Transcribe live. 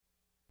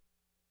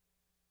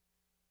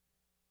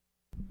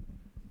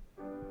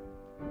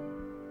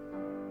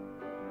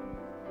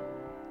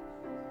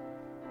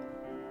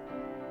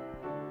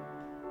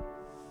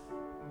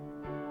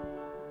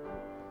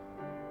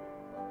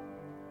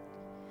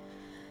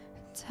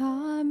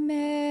Time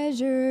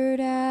measured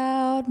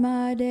out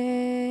my days,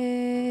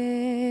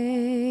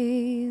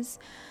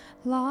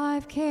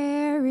 life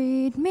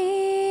carried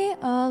me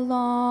along.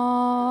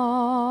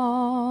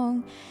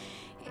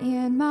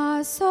 In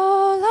my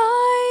soul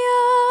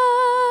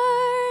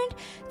I yearned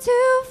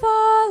to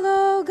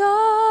follow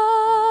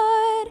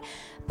God,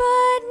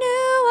 but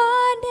knew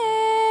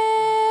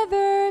I'd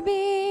never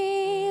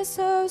be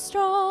so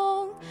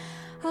strong.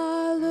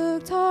 I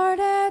looked hard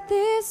at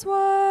this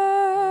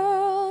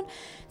world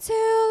to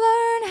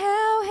learn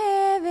how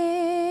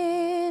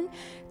heaven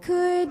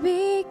could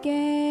be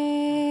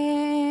gained,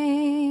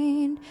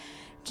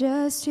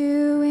 just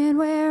to end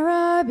where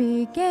I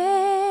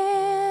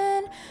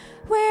began,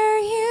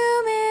 where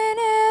human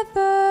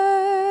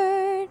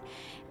effort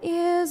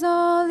is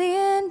all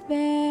in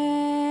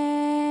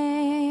vain.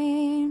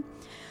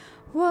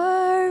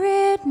 Were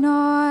it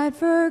not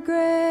for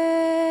grace,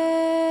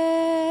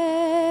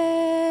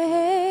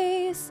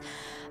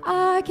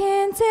 I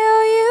can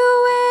tell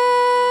you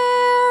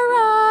where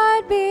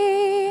I'd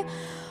be,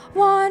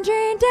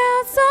 wandering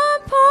down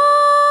some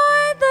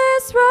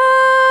pointless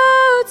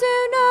road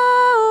to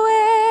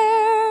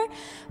nowhere,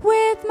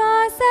 with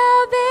my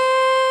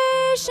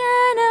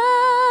salvation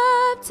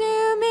up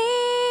to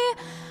me.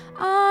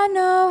 I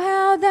know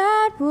how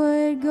that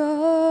would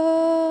go.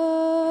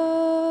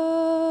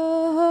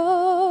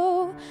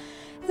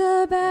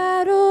 The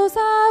battles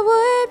I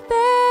would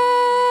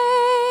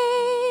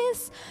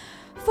face,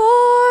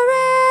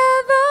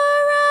 forever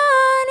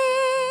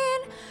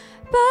running,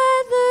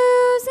 but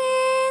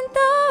losing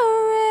the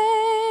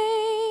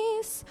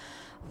race,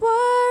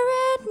 were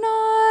it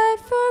not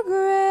for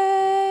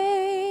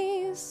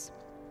grace.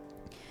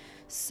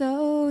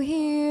 So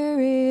here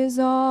is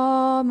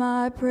all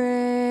my praise,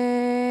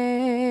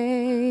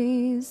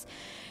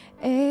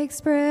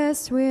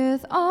 expressed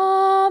with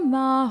all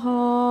my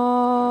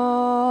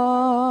heart,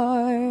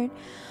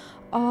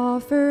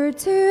 offered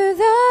to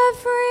the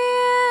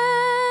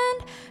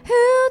friend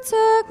who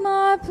took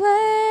my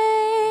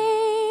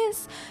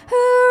place,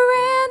 who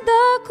ran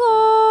the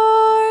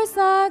course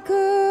I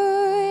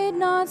could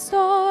not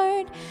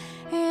start.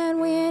 And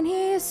when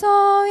he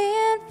saw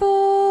in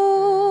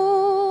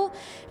full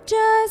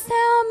just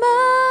how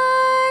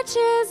much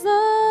his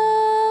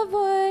love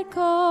would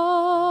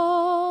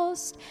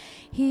cost,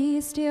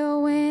 he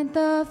still went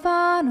the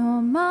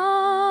final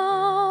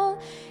mile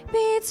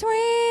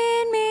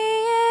between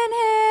me and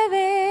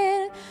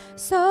heaven,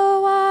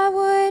 so I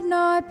would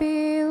not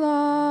be lost.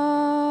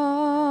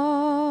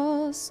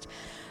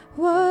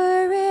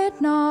 Were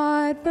it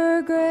not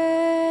for grace,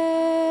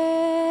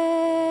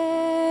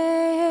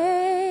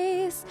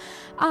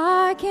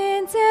 I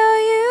can tell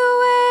you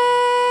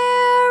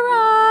where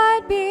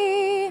I'd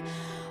be,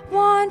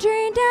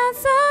 wandering down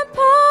some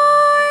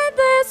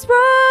pointless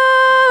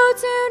road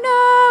to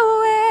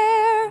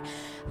nowhere,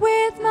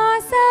 with my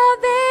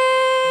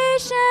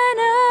salvation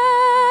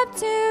up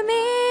to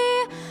me.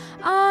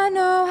 I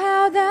know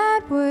how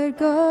that would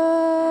go.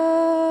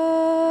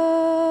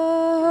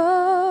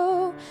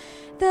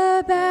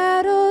 The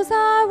battles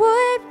I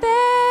would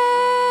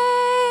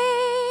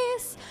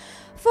face,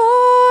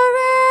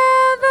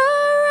 forever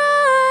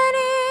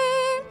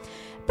running,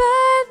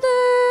 but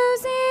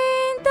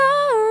losing the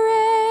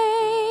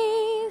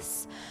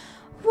race,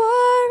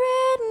 were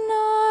it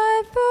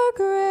not for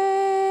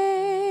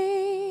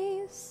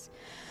grace.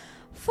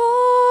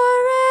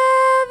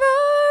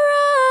 Forever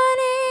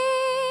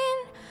running,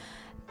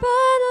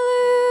 but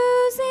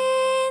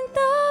losing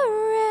the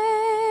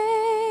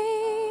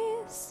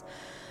race,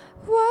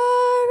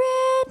 were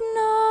it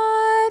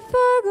not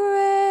for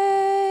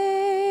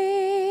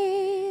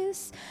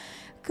grace.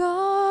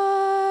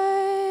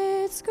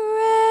 God's grace.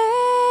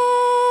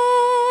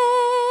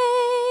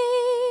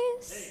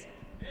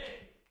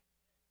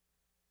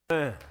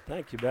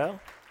 Thank you, Belle.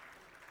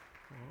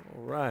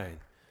 All right.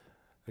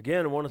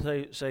 Again, I want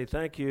to say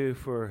thank you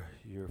for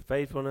your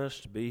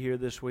faithfulness to be here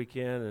this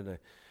weekend.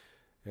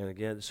 And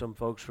again, some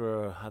folks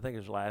were, I think it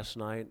was last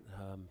night,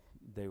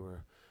 they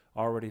were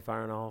already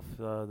firing off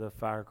the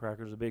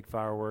firecrackers, the big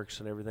fireworks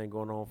and everything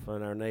going off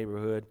in our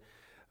neighborhood.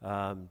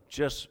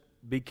 Just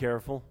be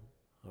careful,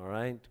 all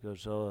right,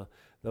 because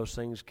those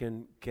things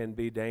can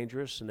be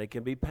dangerous and they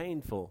can be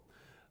painful.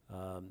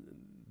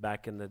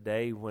 Back in the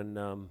day when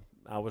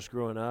I was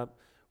growing up,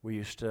 we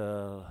used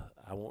to,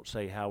 I won't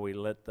say how we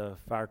lit the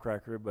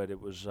firecracker, but it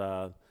was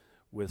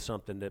with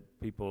something that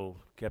people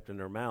kept in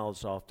their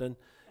mouths often.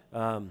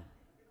 But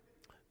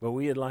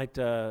we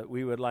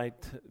would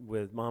light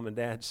with Mom and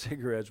Dad's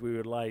cigarettes, we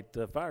would light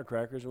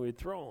firecrackers and we'd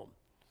throw them.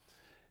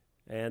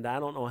 And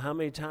I don't know how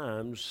many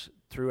times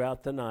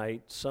throughout the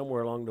night,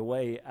 somewhere along the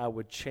way, I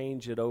would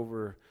change it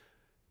over,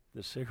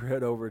 the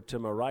cigarette over to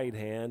my right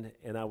hand,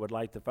 and I would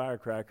light the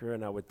firecracker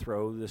and I would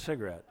throw the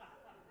cigarette.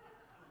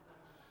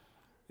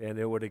 And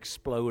it would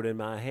explode in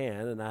my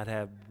hand, and I'd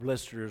have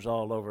blisters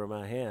all over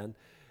my hand.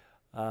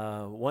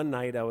 one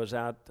night I was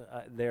out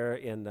there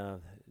in,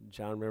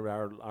 John, remember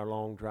our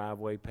long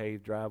driveway,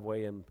 paved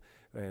driveway, and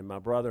my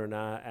brother and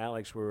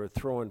Alex, we were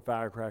throwing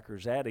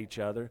firecrackers at each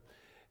other.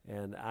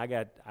 And I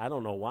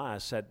don't know why I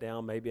sat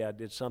down, maybe I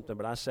did something,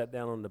 but I sat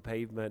down on the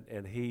pavement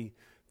and he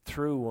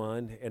threw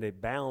one and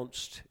it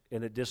bounced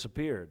and it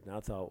disappeared. And I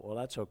thought, well,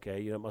 that's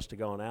okay, it must have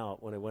gone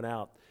out. When it went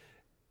out,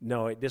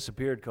 no, it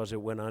disappeared because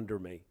it went under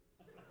me.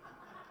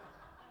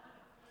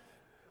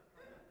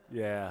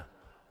 Yeah,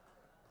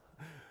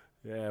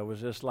 it was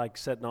just like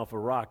setting off a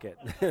rocket.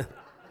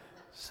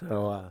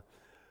 So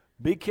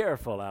be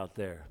careful out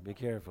there. Be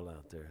careful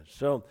out there.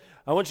 So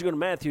I want you to go to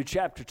Matthew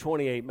chapter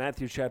 28.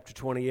 Matthew chapter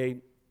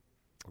 28,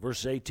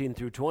 verses 18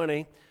 through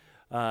 20.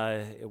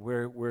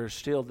 We're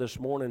still this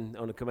morning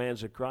on the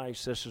commands of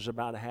Christ. This is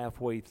about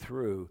halfway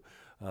through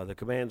the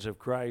commands of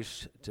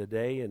Christ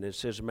today. And it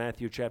says in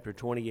Matthew chapter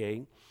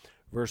 28,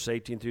 verse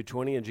 18 through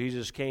 20, and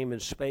Jesus came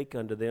and spake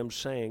unto them,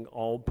 saying,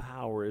 all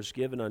power is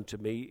given unto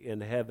me in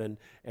heaven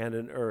and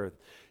in earth.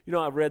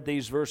 I've read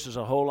these verses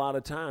a whole lot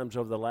of times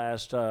over the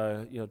last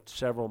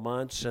several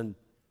months and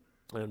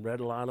read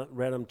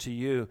them to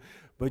you.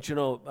 But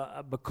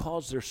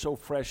because they're so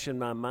fresh in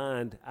my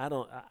mind,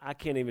 I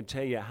can't even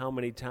tell you how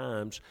many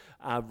times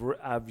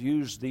I've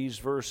used these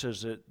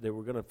verses that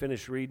we're going to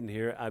finish reading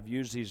here. I've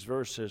used these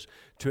verses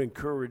to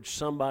encourage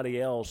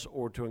somebody else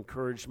or to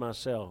encourage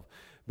myself.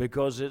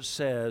 Because it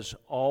says,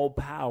 all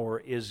power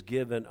is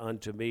given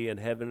unto me in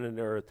heaven and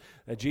earth.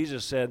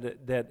 Jesus said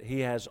that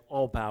he has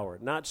all power.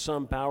 Not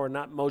some power,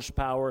 not most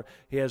power.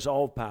 He has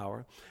all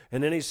power.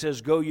 And then he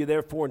says, go ye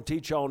therefore and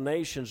teach all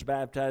nations,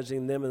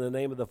 baptizing them in the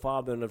name of the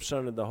Father and of the Son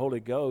and of the Holy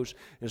Ghost.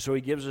 And so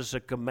he gives us a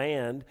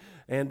command.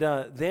 And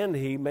then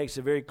he makes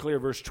it very clear,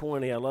 verse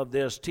 20, I love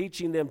this,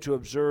 teaching them to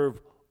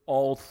observe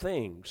all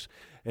things.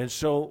 And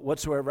so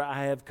whatsoever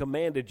I have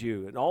commanded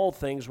you, and all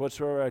things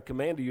whatsoever I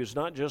commanded you, is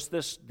not just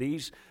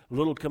these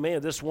little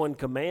commands, this one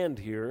command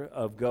here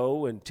of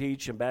go and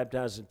teach and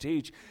baptize and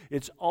teach.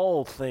 It's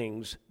all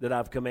things that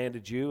I've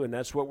commanded you, and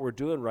that's what we're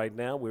doing right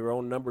now. We're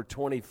on number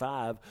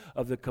 25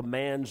 of the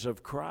commands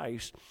of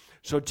Christ.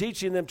 So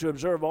teaching them to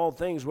observe all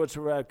things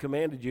whatsoever I have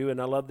commanded you,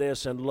 and I love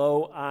this, and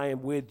lo, I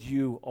am with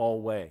you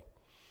always,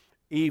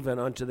 even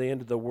unto the end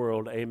of the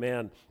world.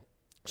 Amen.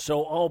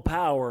 So all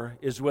power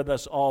is with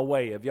us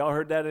always. Have y'all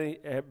heard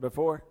that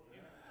before?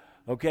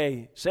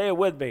 Okay, say it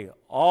with me.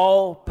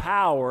 All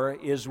power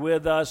is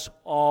with us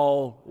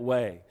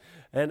always.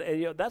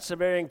 And that's a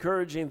very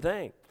encouraging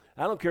thing.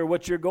 I don't care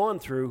what you're going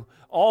through.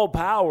 All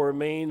power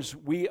means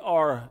we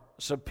are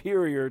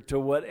superior to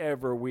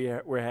whatever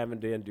we're having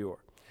to endure.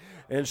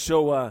 And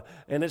so,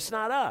 and it's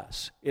not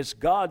us. It's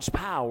God's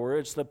power.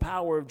 It's the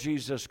power of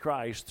Jesus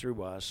Christ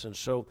through us. And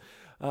so,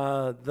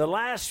 the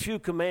last few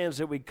commands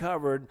that we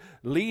covered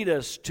lead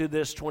us to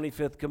this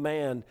 25th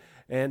command,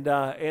 and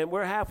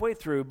we're halfway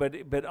through.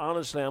 But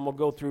honestly, I'm not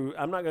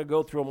going to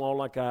go through them all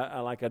like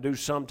I do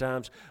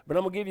sometimes. But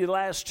I'm going to give you the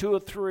last two or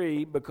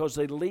three because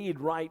they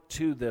lead right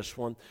to this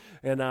one.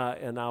 And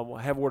I'll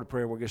have a word of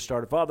prayer and we'll get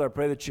started. Father, I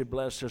pray that you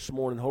bless this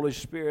morning. Holy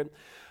Spirit,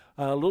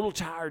 a little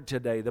tired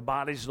today. The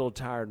body's a little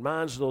tired.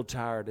 Mine's a little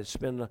tired. It's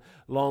been a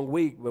long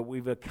week, but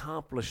we've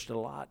accomplished a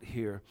lot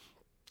here.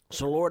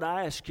 So, Lord,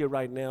 I ask you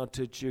right now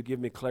that you give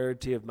me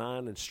clarity of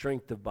mind and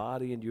strength of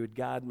body, and you would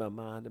guide my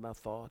mind and my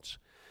thoughts.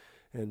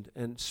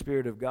 And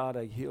Spirit of God,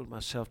 I yield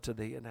myself to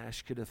thee and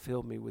ask you to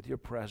fill me with your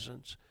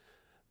presence.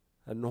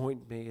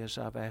 Anoint me, as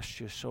I've asked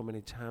you so many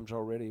times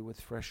already,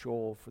 with fresh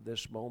oil for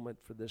this moment,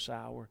 for this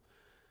hour.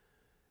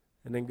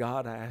 And then,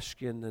 God, I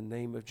ask you in the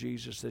name of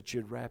Jesus that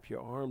you'd wrap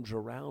your arms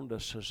around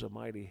us as a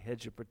mighty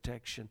hedge of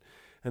protection,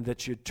 and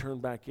that you'd turn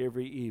back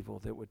every evil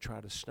that would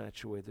try to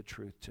snatch away the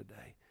truth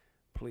today.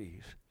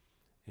 Please.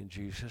 In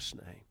Jesus'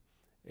 name,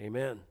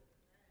 amen.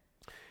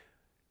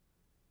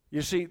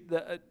 You see,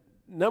 the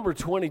number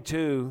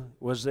 22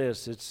 was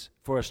this. It's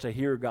for us to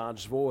hear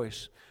God's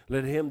voice.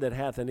 Let him that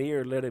hath an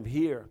ear, let him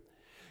hear.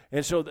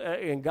 And so,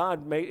 and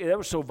God made, that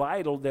was so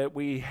vital that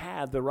we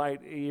had the right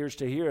ears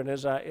to hear. And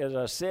as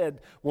I said,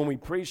 when we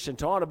preached and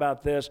taught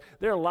about this,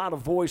 there are a lot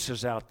of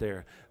voices out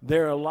there.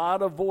 There are a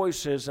lot of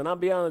voices, and I'll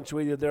be honest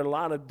with you, there are a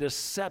lot of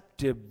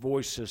deceptive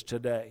voices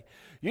today.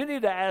 You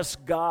need to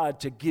ask God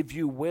to give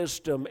you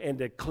wisdom and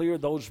to clear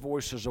those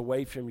voices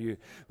away from you.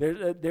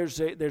 There's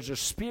a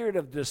spirit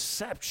of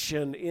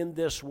deception in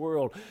this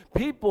world.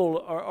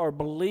 People are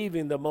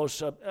believing the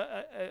most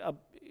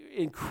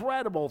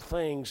incredible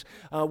things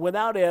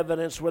without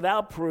evidence,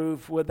 without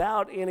proof,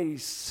 without any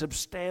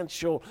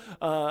substantial,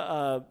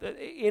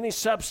 any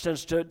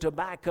substance to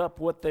back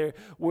up what their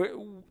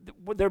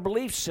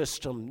belief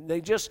system. They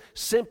just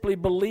simply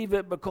believe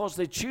it because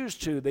they choose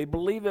to. They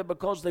believe it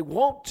because they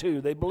want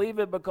to. They believe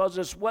it because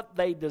it's what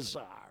they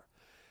desire.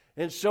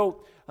 And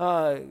so,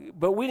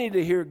 but we need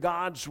to hear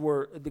God's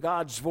word,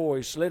 God's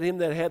voice. Let him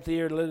that hath the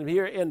ear, let him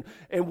hear.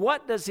 And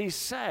what does he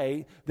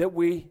say that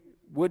we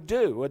would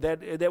do, or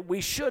that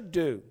we should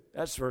do?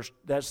 That's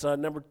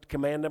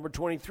command number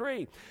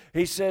 23.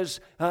 He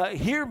says,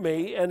 hear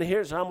me, and I'm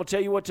going to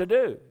tell you what to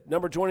do.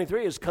 Number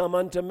 23 is come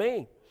unto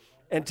me.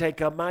 and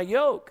take up my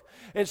yoke.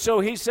 And so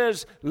he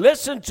says,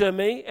 listen to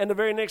me. And the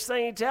very next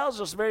thing he tells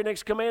us, the very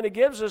next command he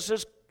gives us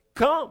is,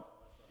 come.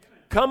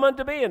 Come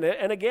unto me.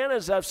 And again,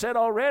 as I've said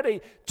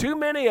already, too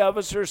many of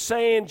us are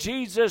saying,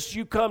 Jesus,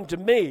 you come to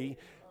me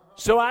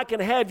so I can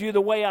have you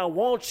the way I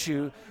want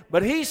you.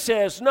 But he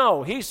says,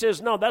 no. He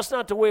says, no, that's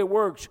not the way it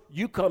works.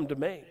 You come to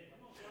me.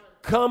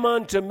 Come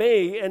unto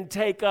me and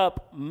take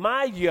up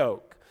my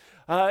yoke.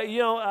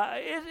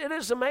 It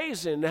is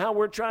amazing how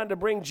we're trying to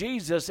bring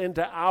Jesus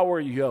into our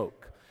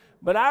yoke.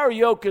 But our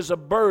yoke is a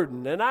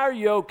burden, and our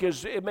yoke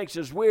it makes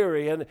us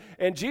weary.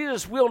 And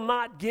Jesus will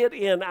not get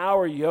in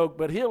our yoke,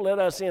 but he'll let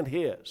us in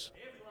his.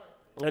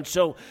 And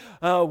so,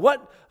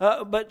 what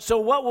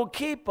will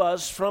keep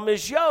us from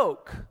his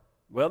yoke?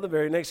 Well, the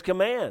very next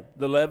command,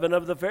 the leaven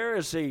of the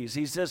Pharisees.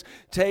 He says,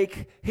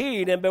 take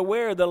heed and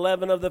beware the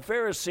leaven of the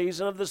Pharisees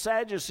and of the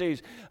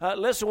Sadducees.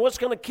 Listen, what's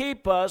going to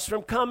keep us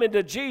from coming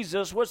to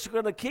Jesus? What's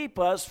going to keep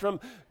us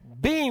from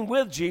being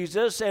with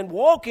Jesus and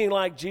walking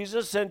like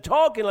Jesus and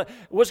talking like,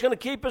 what's going to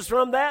keep us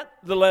from that?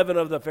 The leaven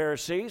of the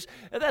Pharisees.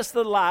 And that's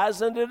the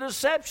lies and the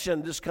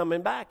deception that's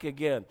coming back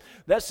again.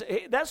 That's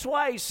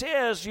why he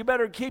says you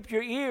better keep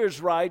your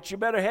ears right. You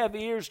better have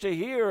ears to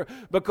hear,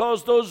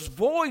 because those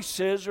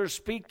voices are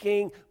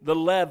speaking the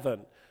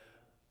leaven.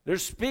 They're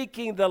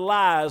speaking the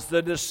lies,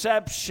 the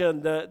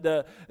deception,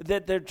 that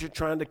they're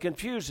trying to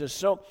confuse us.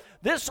 So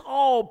this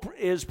all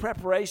is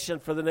preparation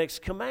for the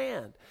next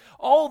command.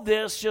 All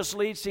this just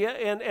leads to,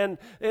 and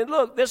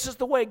look, this is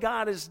the way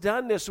God has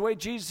done this, the way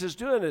Jesus is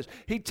doing this.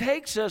 He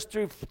takes us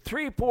through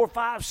 3, 4,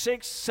 5,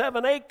 6,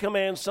 7, 8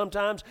 commands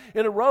sometimes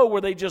in a row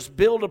where they just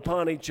build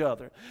upon each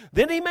other.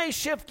 Then he may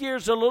shift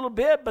gears a little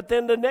bit, but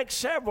then the next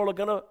several are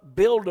going to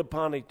build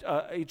upon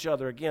each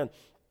other again.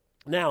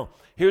 Now,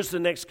 here's the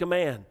next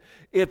command.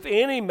 If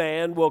any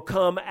man will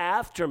come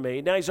after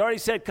me. Now, he's already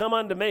said, come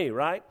unto me,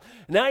 right?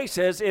 Now he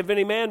says, if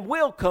any man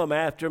will come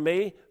after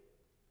me,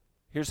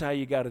 here's how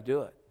you got to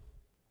do it.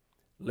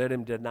 Let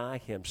him deny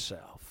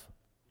himself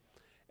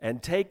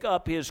and take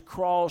up his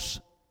cross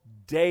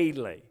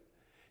daily.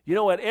 You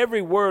know what?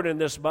 Every word in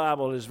this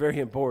Bible is very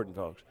important,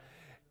 folks.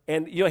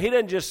 And, he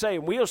doesn't just say,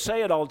 we'll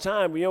say it all the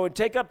time, and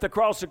take up the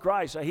cross of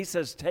Christ. He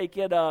says, take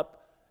it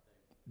up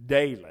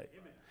daily.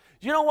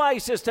 You know why he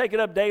says take it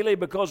up daily?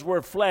 Because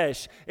we're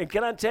flesh. And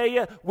can I tell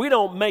you, we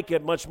don't make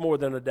it much more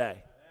than a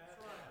day.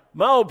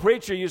 My old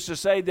preacher used to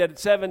say that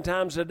 7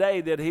 times a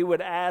day that he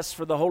would ask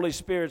for the Holy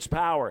Spirit's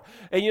power.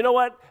 And you know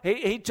what?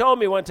 He told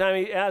me one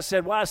time, I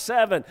said, why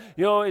 7?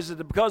 Is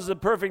it because of the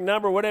perfect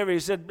number, whatever? He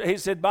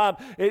said,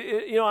 Bob,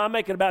 I'm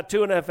making about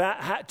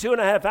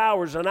 2.5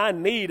 hours and I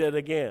need it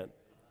again.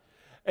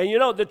 And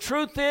the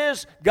truth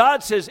is,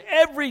 God says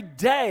every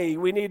day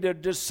we need to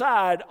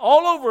decide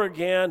all over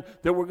again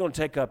that we're going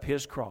to take up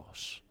his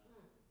cross.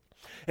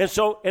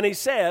 And he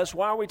says,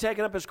 why are we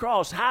taking up his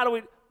cross? How do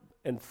we?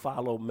 And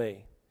follow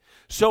me.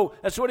 So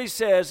that's what he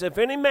says. If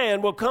any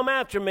man will come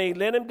after me,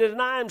 let him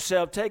deny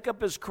himself, take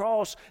up his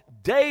cross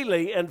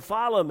daily and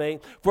follow me.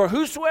 For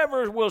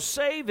whosoever will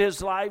save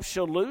his life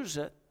shall lose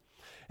it.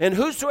 And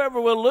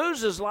whosoever will lose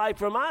his life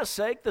for my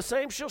sake, the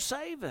same shall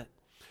save it.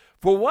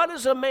 For what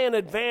is a man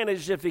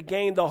advantaged if he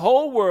gain the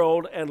whole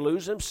world and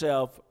lose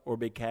himself or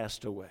be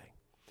cast away?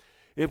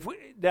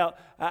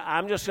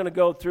 I'm just going to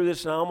go through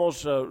this, and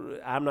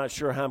I'm not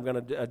sure how I'm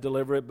going to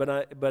deliver it,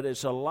 but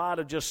it's a lot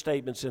of just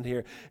statements in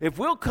here. If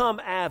we'll come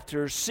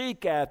after,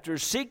 seek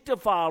to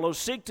follow,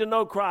 seek to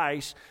know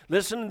Christ,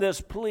 listen to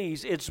this,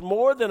 please. It's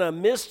more than a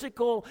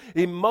mystical,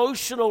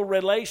 emotional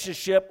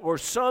relationship or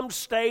some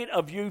state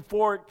of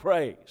euphoric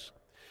praise.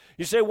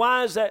 You say,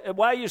 why is that?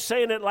 Why are you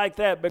saying it like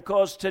that?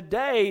 Because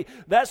today,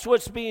 that's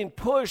what's being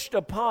pushed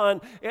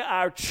upon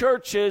our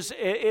churches,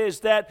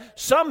 is that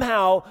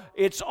somehow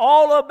it's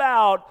all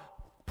about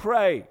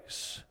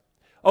praise.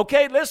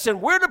 Okay, listen,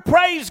 we're to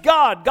praise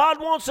God. God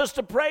wants us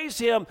to praise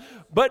him,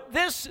 but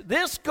this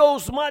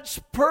goes much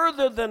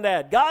further than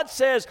that. God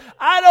says,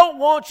 I don't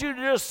want you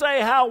to just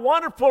say how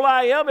wonderful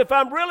I am. If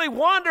I'm really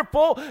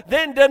wonderful,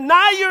 then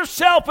deny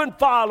yourself and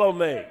follow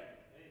me.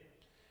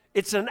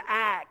 It's an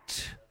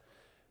act.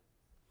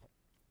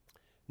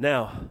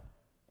 Now,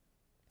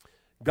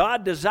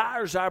 God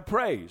desires our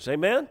praise,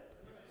 amen?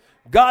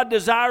 God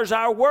desires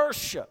our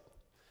worship.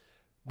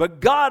 But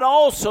God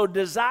also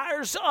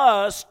desires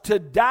us to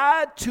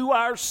die to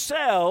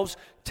ourselves,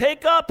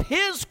 take up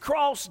his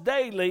cross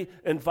daily,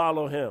 and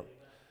follow him.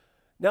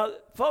 Now,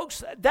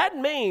 folks, that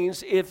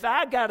means if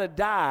I got to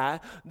die,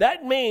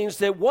 that means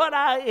that what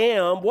I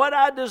am, what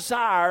I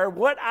desire,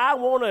 what I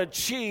want to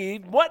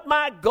achieve, what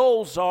my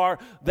goals are,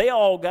 they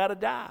all got to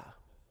die.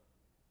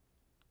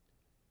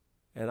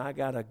 And I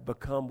got to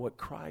become what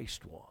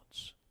Christ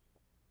wants.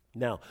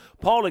 Now,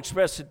 Paul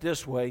expressed it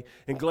this way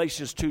in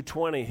Galatians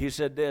 2:20. He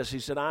said this. He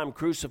said, I am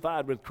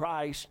crucified with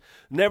Christ.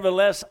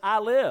 Nevertheless, I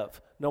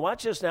live. Now,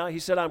 watch this now. He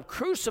said, I'm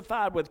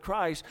crucified with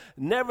Christ.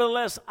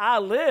 Nevertheless, I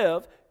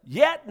live.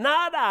 Yet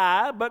not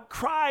I, but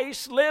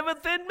Christ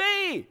liveth in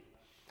me.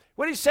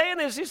 What he's saying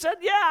is, he said,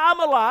 yeah, I'm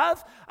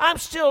alive. I'm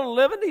still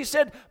living. He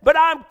said, but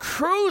I'm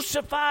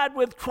crucified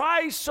with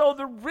Christ, so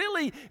that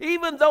really,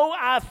 even though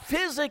I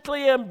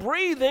physically am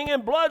breathing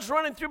and blood's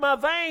running through my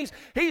veins,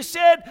 he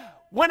said,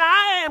 when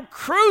I am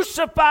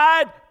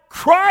crucified,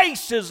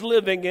 Christ is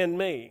living in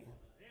me.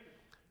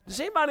 Does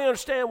anybody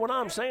understand what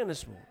I'm saying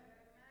this morning?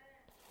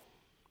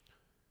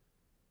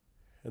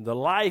 And the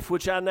life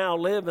which I now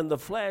live in the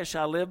flesh,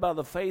 I live by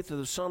the faith of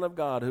the Son of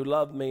God who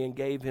loved me and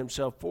gave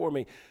himself for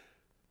me.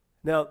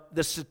 Now,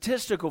 the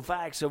statistical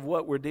facts of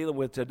what we're dealing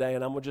with today,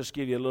 and I'm going to just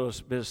give you a little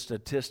bit of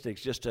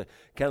statistics just to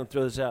kind of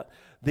throw this out.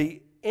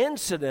 The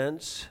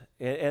incidence,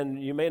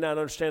 and you may not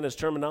understand this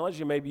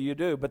terminology, maybe you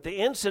do, but the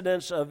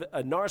incidence of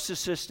a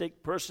narcissistic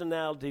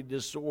personality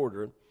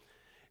disorder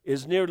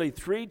is nearly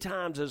 3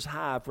 times as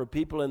high for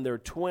people in their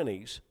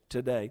 20s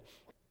today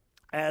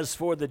as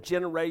for the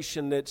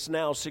generation that's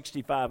now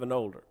 65 and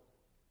older.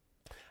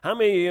 How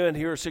many of you in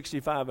here are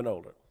 65 and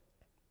older?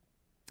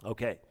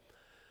 Okay.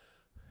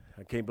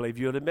 I can't believe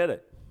you'd admit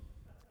it.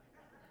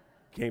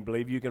 Can't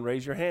believe you can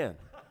raise your hand.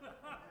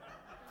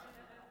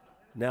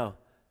 Now,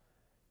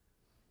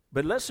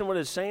 but listen what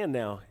it's saying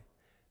now.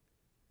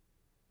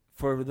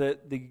 For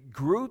the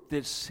group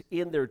that's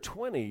in their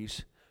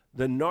 20s,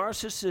 the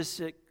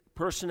narcissistic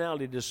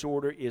personality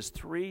disorder is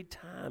 3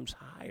 times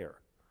higher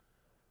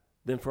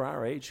than for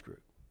our age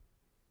group.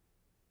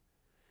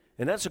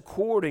 And that's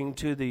according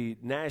to the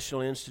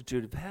National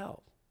Institute of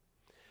Health.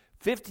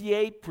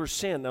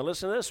 58%, now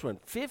listen to this one,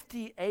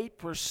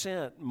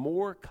 58%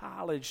 more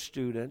college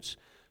students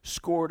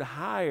scored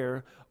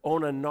higher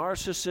on a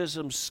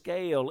narcissism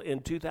scale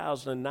in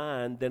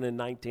 2009 than in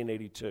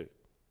 1982.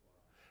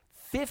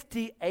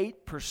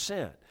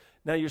 58%.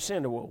 Now you're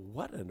saying, well,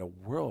 what in the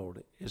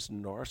world is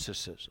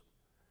narcissism?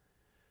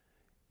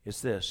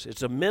 It's this.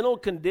 It's a mental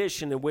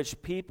condition in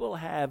which people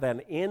have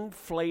an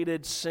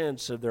inflated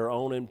sense of their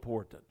own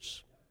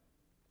importance,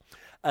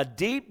 a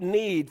deep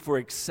need for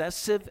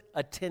excessive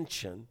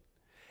attention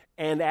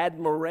and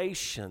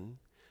admiration.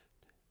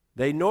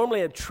 They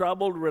normally have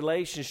troubled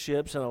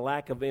relationships and a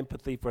lack of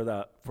empathy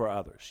for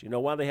others. You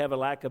know why they have a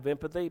lack of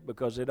empathy?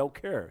 Because they don't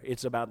care.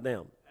 It's about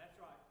them.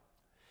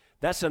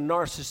 That's a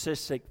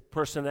narcissistic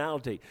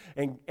personality.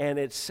 And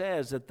it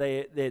says that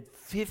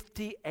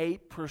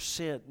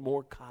 58%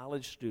 more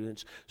college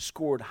students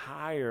scored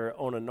higher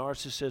on a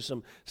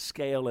narcissism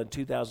scale in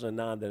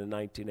 2009 than in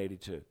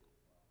 1982.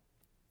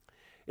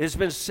 It's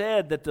been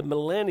said that the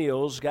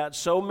millennials got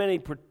so many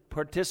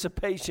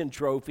participation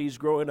trophies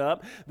growing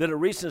up that a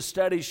recent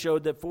study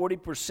showed that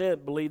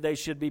 40% believe they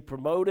should be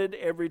promoted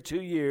every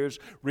 2 years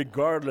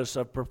regardless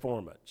of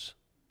performance.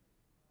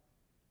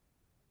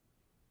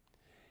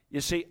 You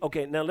see,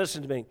 okay, now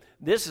listen to me.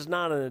 This is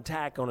not an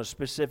attack on a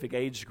specific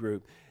age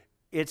group.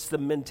 It's the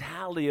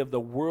mentality of the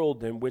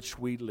world in which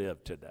we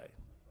live today.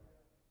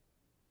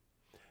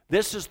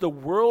 This is the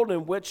world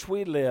in which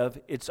we live.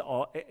 It's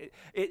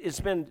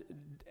been,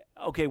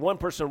 okay, one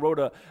person wrote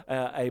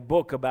a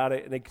book about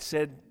it, and it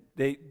said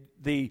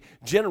the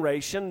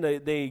generation,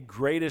 the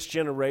greatest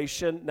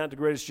generation, not the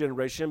greatest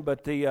generation,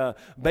 but the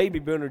baby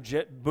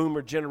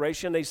boomer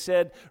generation, they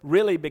said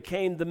really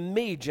became the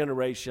me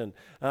generation.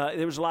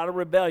 There was a lot of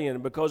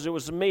rebellion because it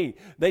was me.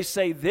 They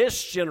say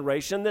this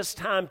generation, this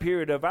time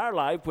period of our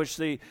life, which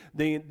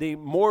the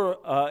more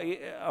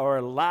are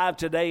alive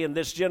today in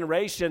this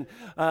generation,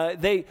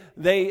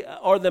 they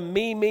are the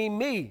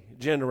me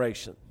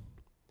generation.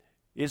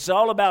 It's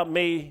all about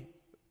me,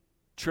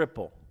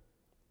 triple.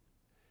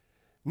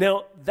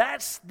 Now,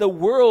 that's the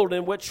world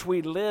in which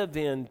we live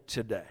in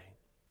today.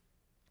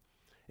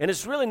 And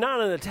it's really not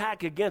an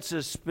attack against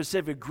a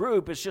specific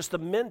group. It's just the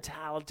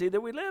mentality that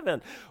we live in.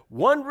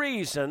 One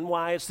reason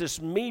why it's this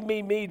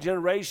me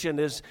generation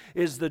is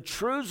the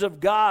truths of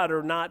God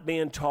are not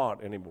being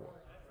taught anymore.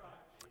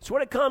 It's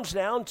what it comes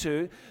down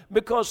to,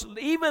 because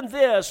even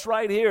this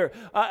right here,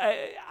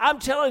 I'm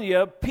telling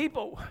you,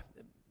 people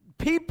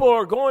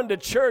are going to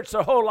church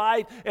their whole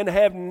life and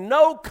have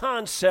no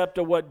concept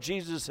of what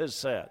Jesus has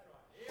said.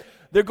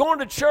 They're going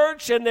to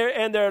church and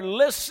they're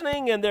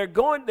listening and they're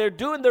doing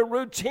their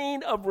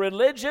routine of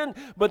religion,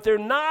 but they're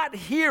not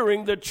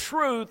hearing the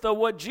truth of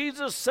what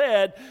Jesus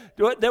said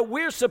that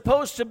we're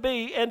supposed to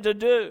be and to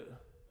do.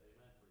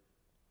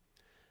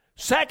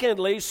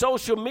 Secondly,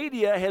 social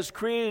media has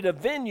created a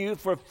venue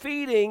for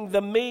feeding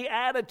the me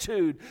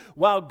attitude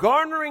while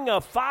garnering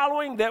a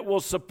following that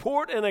will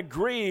support and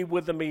agree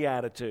with the me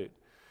attitude.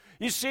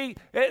 You see,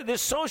 the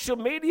social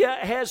media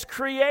has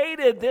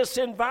created this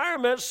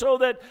environment so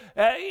that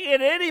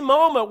at any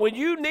moment when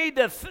you need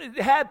to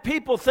have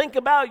people think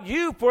about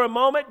you for a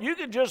moment, you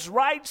can just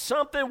write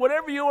something,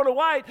 whatever you want to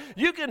write.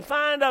 You can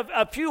find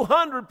a few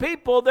hundred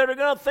people that are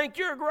going to think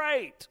you're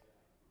great.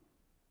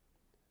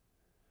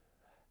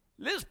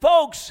 This,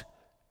 folks,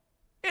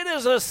 it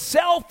is a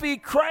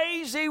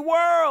selfie-crazy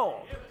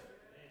world.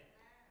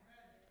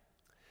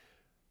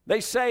 They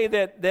say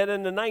that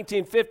in the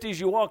 1950s,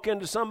 you walk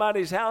into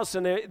somebody's house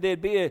and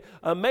there'd be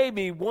a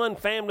maybe one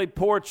family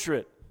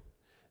portrait.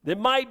 There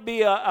might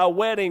be a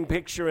wedding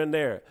picture in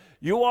there.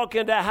 You walk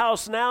into a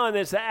house now and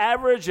it's an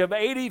average of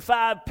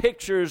 85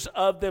 pictures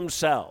of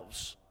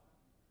themselves.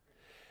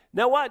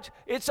 Now watch,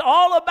 it's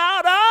all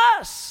about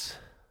us.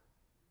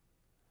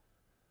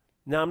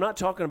 Now I'm not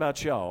talking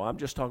about y'all. I'm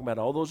just talking about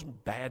all those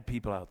bad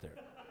people out there.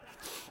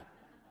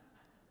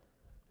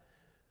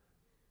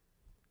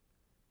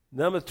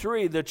 Number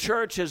 3, the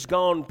church has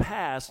gone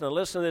past. Now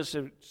listen to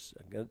this.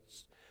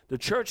 The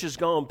church has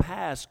gone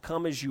past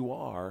come as you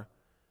are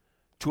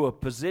to a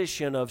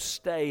position of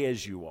stay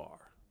as you are.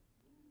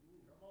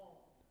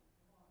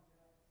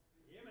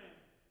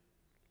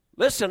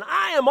 Listen,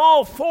 I am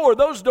all for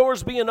those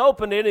doors being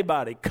open to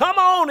anybody. Come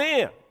on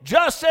in,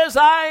 just as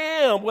I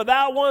am,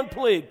 without one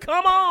plea.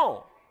 Come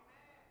on.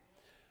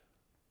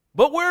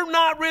 But we're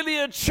not really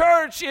a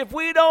church if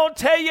we don't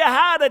tell you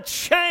how to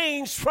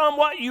change from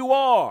what you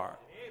are.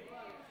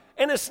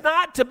 And it's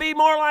not to be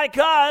more like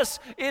us,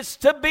 it's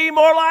to be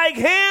more like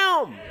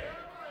Him.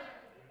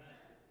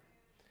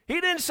 He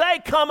didn't say,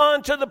 come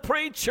unto the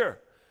preacher.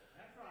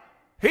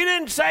 He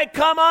didn't say,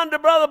 come unto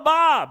Brother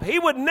Bob. He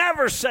would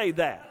never say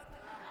that.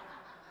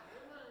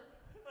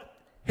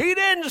 He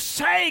didn't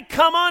say,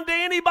 come unto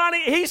anybody.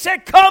 He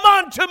said, come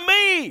unto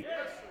me.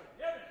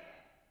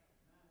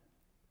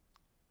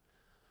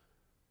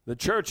 The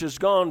church has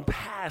gone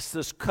past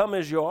this come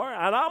as you are,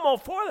 and I'm all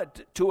for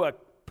that, to a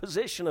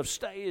position of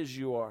stay as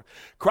you are.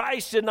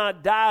 Christ did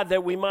not die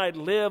that we might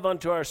live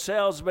unto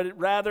ourselves, but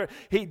rather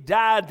He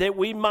died that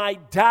we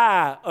might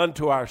die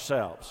unto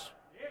ourselves.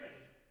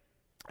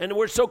 And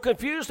we're so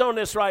confused on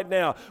this right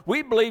now.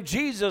 We believe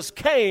Jesus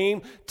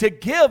came to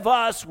give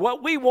us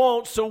what we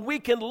want so we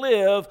can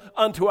live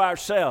unto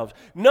ourselves.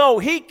 No,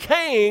 He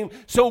came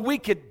so we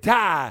could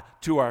die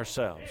to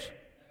ourselves.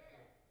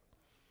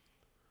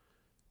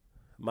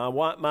 My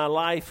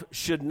life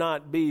should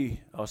not be,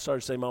 I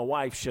started to say my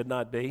wife should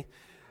not be.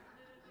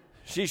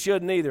 She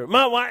shouldn't either.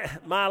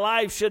 My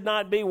life should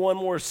not be one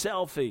more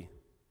selfie.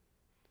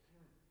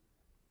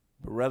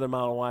 But rather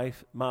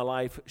my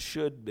life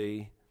should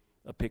be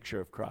a picture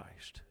of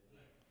Christ.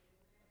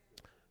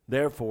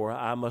 Therefore,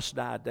 I must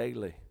die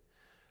daily.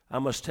 I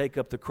must take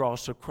up the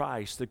cross of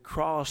Christ. The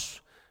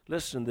cross,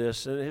 listen to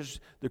this,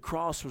 the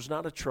cross was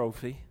not a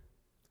trophy.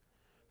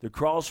 The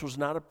cross was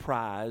not a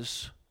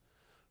prize.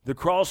 The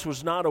cross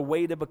was not a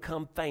way to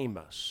become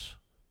famous.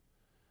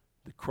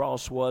 The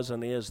cross was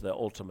and is the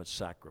ultimate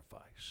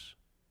sacrifice.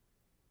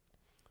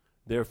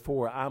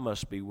 Therefore, I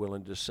must be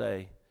willing to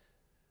say,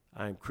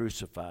 I am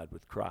crucified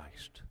with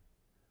Christ.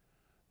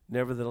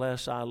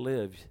 Nevertheless, I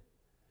live,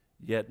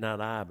 yet not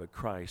I, but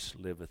Christ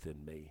liveth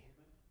in me.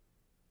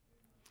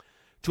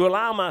 To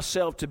allow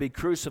myself to be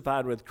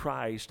crucified with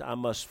Christ, I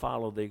must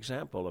follow the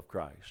example of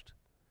Christ.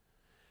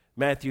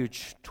 Matthew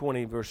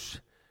 20, verse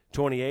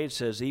 28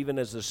 says, even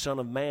as the Son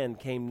of Man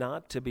came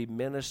not to be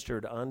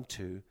ministered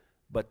unto,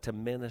 but to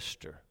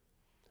minister,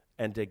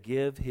 and to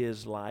give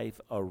His life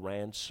a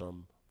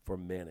ransom for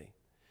many.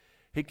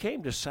 He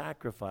came to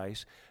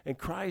sacrifice, and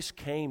Christ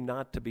came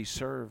not to be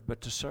served,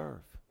 but to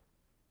serve.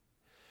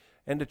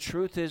 And the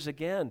truth is,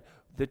 again,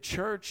 the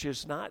church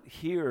is not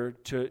here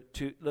to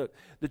look,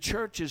 the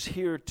church is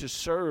here to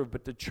serve,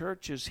 but the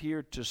church is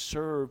here to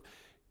serve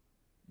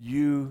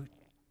you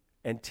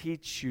and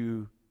teach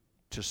you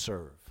to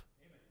serve.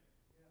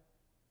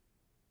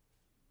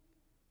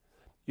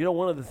 You know,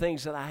 one of the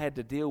things that I had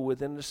to deal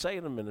with in the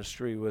Salem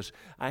ministry was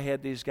I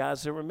had these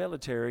guys that were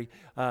military,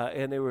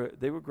 and they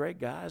were great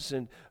guys,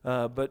 and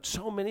but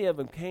so many of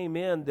them came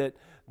in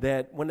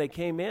that when they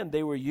came in,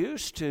 they were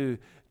used to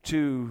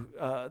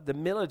the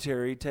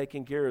military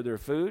taking care of their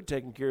food,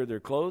 taking care of their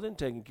clothing,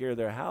 taking care of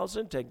their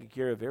housing, taking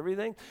care of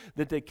everything.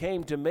 That they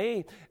came to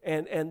me,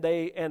 and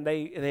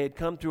they had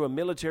come through a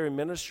military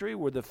ministry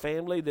where the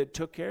family that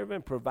took care of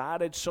them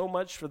provided so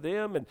much for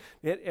them,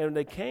 and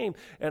they came,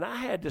 and I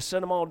had to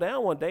sit them all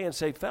down one day and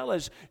say,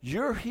 fellas,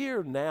 you're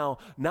here now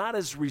not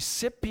as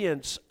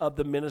recipients of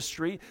the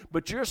ministry,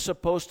 but you're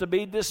supposed to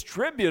be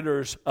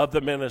distributors of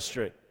the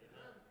ministry.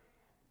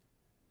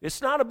 It's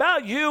not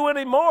about you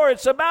anymore.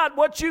 It's about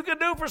what you can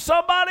do for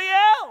somebody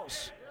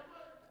else.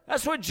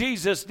 That's what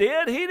Jesus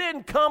did. He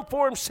didn't come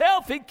for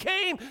Himself. He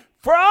came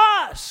for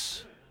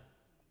us.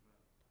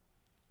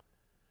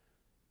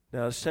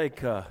 Now let's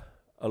take a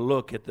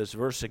look at this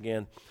verse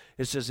again.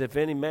 It says, if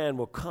any man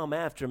will come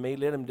after me,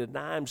 let him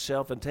deny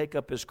himself and take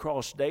up his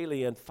cross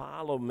daily and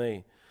follow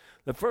me.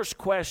 The first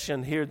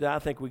question here that I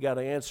think we got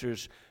to answer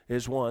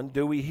is one,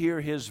 do we hear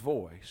His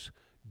voice?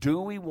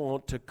 Do we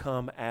want to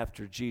come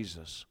after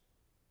Jesus?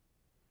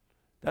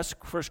 That's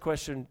the first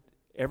question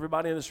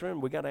everybody in this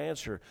room, we got to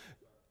answer.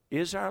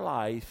 Is our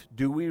life,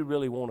 do we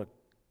really want to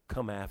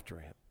come after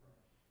Him?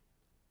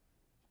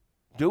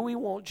 Do we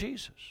want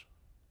Jesus?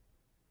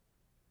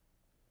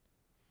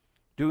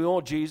 Do we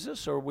want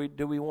Jesus, or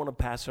do we want to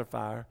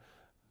pacify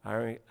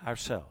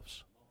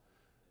ourselves?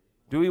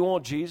 Do we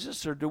want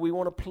Jesus, or do we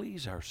want to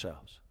please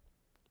ourselves?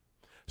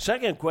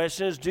 Second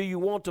question is, do you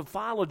want to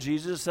follow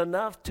Jesus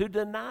enough to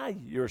deny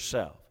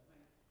yourself?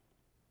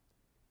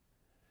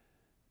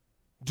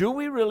 Do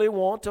we really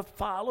want to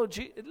follow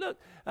Jesus? Look,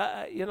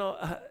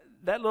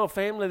 that little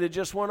family that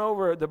just went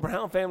over, the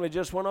Brown family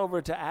just went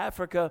over to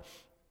Africa.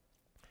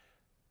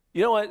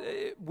 You know what?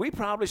 We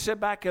probably sit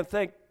back and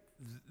think,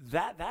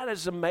 that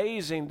is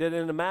amazing that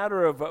in a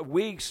matter of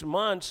weeks,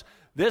 months,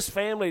 this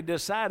family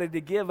decided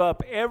to give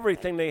up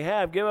everything they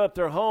have, give up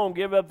their home,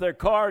 give up their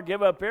car,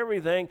 give up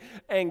everything,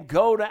 and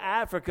go to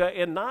Africa.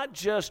 And not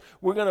just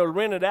we're going to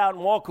rent it out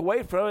and walk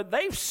away from it.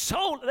 They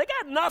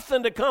got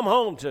nothing to come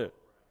home to.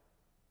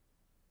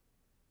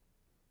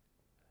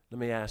 Let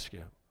me ask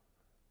you,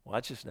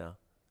 watch this now.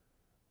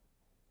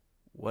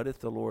 What if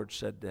the Lord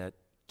said that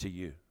to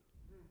you?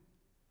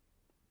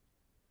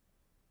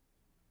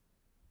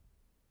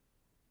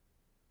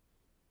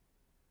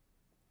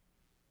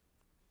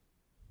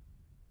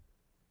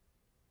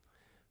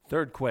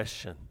 Third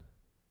question,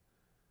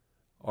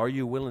 are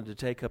you willing to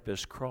take up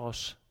His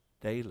cross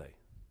daily?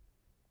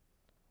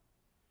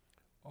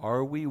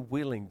 Are we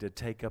willing to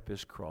take up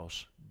His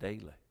cross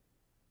daily?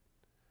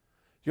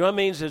 You know what it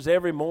means is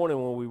every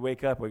morning when we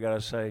wake up, we got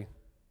to say,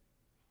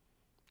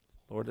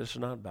 Lord, this is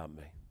not about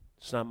me.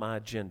 It's not my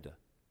agenda.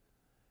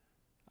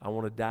 I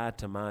want to die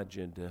to my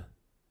agenda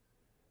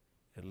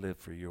and live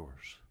for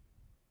yours.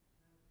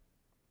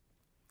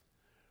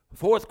 The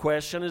fourth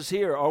question is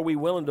here. Are we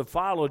willing to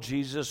follow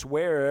Jesus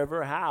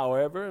wherever,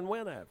 however, and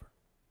whenever?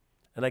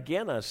 And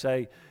again, I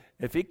say,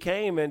 if He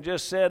came and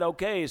just said,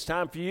 okay, it's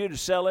time for you to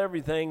sell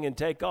everything and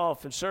take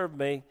off and serve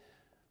me,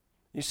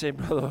 you say,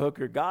 Brother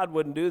Hooker, God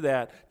wouldn't do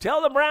that.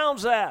 Tell the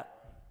Browns that.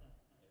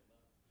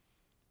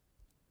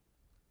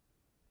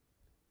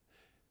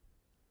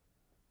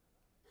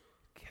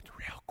 Get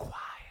real quiet.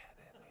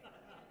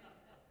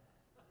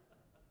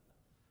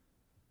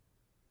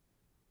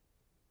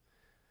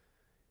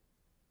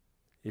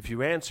 If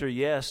you answer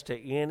yes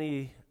to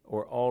any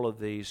or all of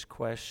these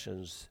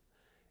questions,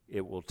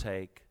 it will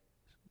take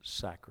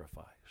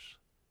sacrifice.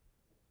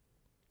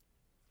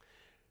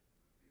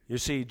 You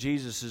see,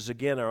 Jesus is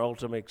again our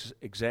ultimate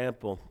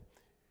example.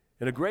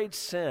 In a great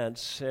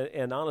sense,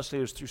 and honestly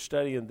it was through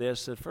studying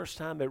this, the first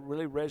time it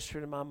really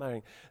registered in my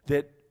mind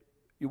that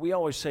we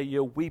always say,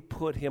 we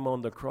put Him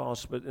on the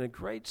cross, but in a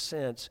great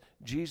sense,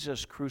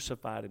 Jesus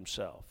crucified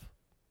Himself.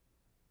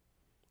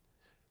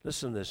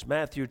 Listen to this,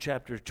 Matthew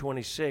chapter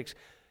 26.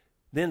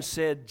 Then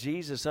said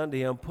Jesus unto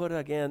him, put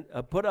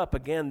up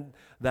again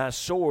thy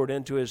sword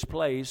into his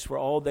place, for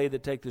all they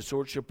that take the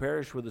sword shall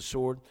perish with the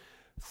sword.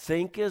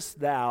 Thinkest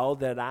thou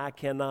that I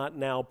cannot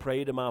now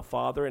pray to my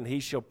Father, and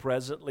He shall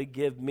presently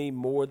give me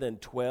more than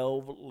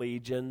 12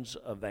 legions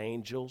of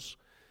angels?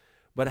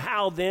 But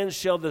how then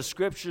shall the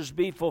Scriptures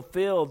be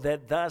fulfilled,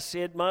 that thus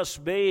it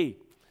must be?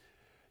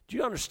 Do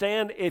you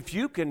understand? If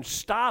you can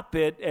stop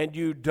it and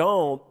you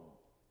don't,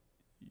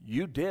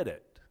 you did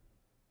it.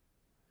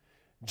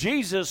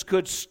 Jesus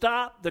could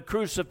stop the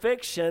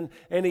crucifixion,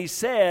 and He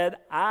said,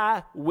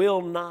 I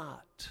will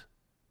not.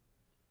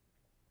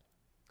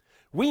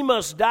 We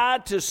must die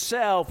to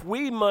self.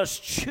 We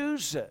must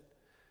choose it.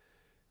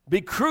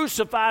 Be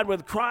crucified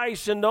with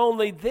Christ, and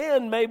only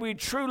then may we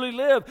truly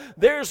live.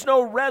 There's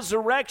no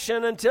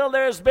resurrection until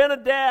there's been a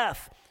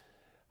death.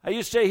 I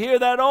used to hear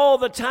that all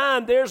the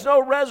time. There's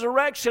no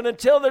resurrection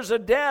until there's a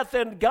death,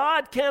 and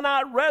God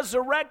cannot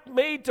resurrect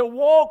me to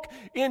walk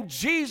in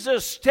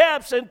Jesus'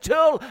 steps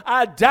until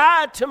I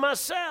die to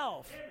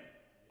myself.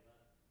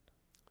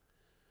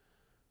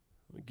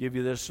 Let me give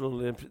you this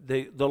little,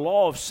 the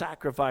law of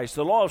sacrifice.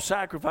 The law of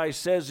sacrifice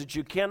says that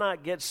you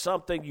cannot get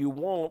something you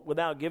want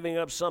without giving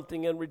up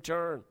something in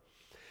return.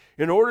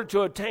 In order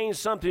to attain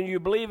something you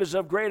believe is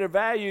of greater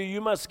value,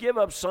 you must give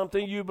up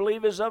something you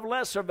believe is of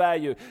lesser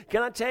value.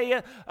 Can I tell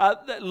you,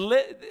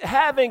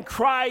 having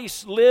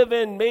Christ live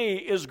in me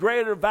is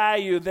greater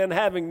value than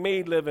having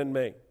me live in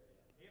me.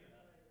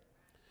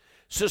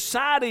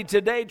 Society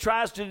today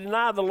tries to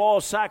deny the law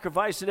of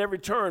sacrifice at every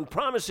turn,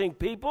 promising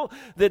people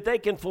that they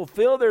can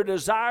fulfill their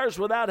desires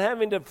without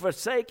having to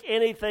forsake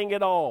anything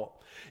at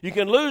all. You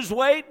can lose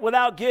weight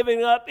without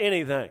giving up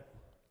anything.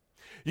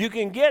 You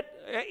can get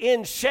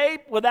in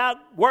shape without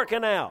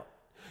working out.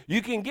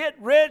 You can get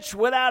rich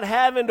without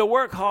having to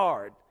work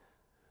hard.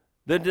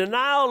 The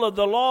denial of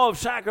the law of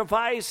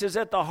sacrifice is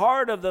at the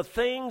heart of the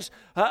things.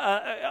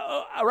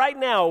 Right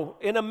now,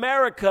 in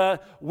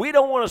America, we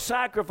don't want to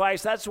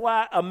sacrifice. That's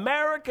why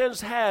Americans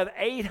have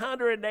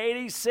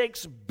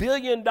 $886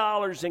 billion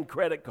in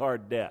credit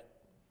card debt.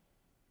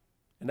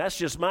 And that's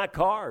just my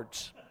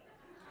cards.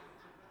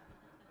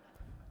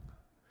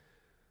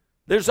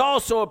 There's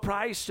also a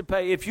price to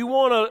pay. If you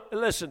want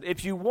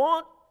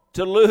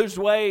to lose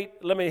weight,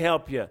 let me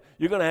help you.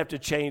 You're going to have to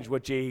change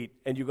what you eat,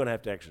 and you're going to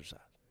have to exercise.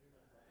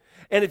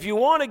 And if you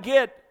want to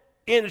get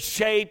in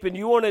shape and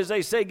you want to, as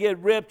they say, get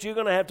ripped, you're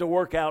going to have to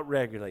work out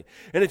regularly.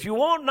 And if you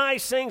want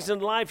nice things in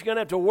life, you're going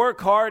to have to work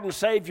hard and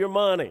save your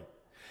money.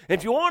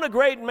 If you want a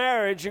great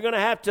marriage, you're going to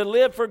have to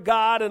live for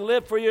God and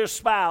live for your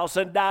spouse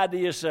and die to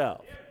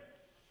yourself.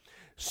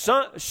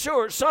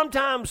 Sure,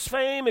 sometimes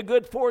fame and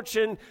good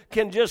fortune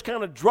can just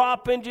kind of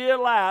drop into your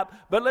lap.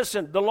 But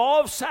listen, the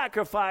law of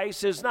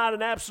sacrifice is not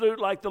an absolute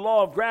like the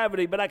law of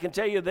gravity. But I can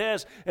tell you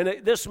this,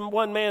 and this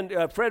one man,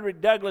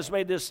 Frederick Douglass,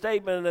 made this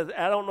statement. And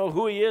I don't know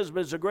who he is, but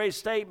it's a great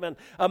statement.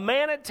 A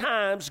man at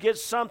times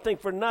gets something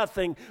for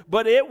nothing,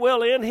 but it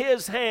will in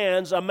his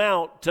hands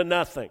amount to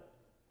nothing.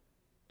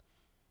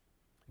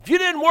 If you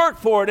didn't work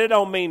for it, it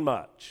don't mean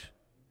much.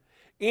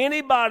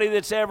 Anybody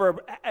that's ever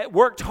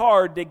worked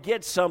hard to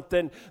get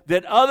something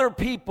that other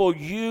people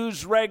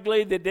use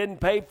regularly that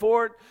didn't pay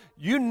for it,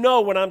 you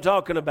know what I'm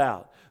talking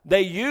about.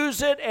 They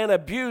use it and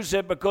abuse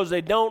it because they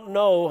don't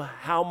know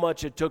how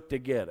much it took to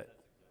get it.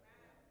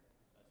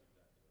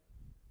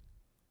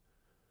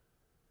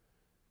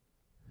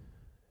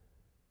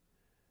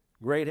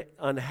 Great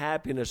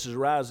unhappiness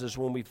arises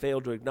when we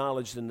fail to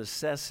acknowledge the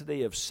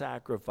necessity of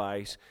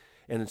sacrifice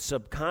and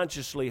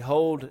subconsciously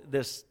hold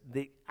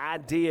the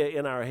idea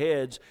in our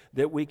heads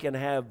that we can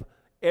have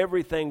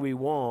everything we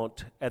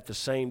want at the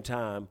same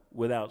time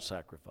without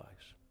sacrifice.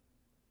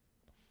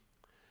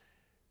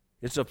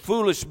 It's a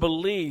foolish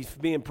belief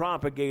being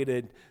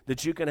propagated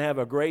that you can have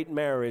a great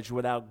marriage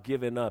without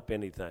giving up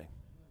anything.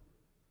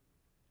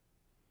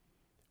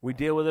 We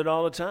deal with it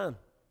all the time.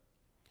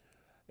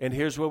 And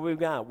here's what we've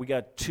got. We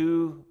got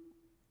two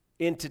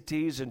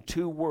entities and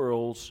two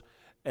worlds,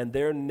 and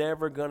they're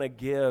never going to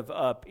give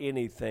up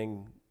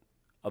anything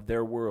of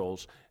their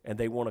worlds, and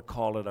they want to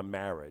call it a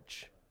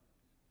marriage.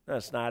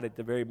 That's not at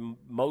the very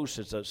most.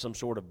 It's some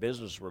sort of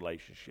business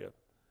relationship.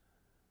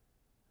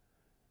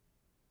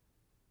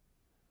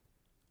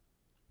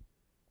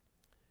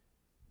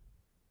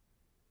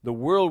 The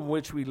world in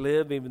which we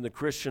live, even the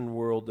Christian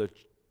world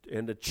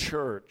and the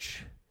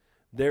church,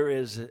 there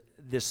is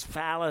this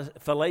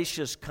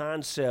fallacious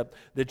concept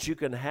that you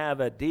can have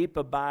a deep,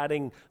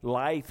 abiding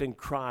life in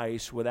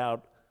Christ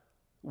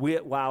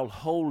while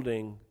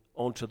holding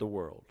onto the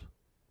world.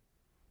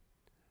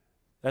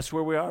 That's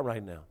where we are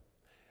right now.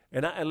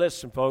 And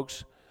listen,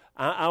 folks,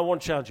 I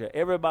want to challenge you.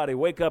 Everybody,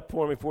 wake up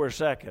for me for a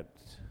second.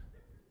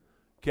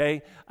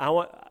 Okay?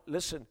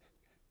 Listen.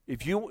 Do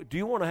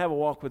you want to have a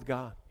walk with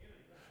God?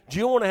 Do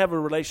you want to have a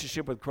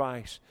relationship with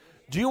Christ?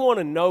 Do you want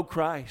to know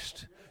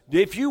Christ?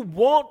 If you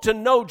want to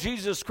know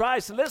Jesus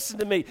Christ, listen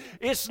to me,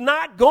 it's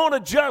not going to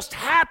just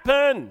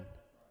happen.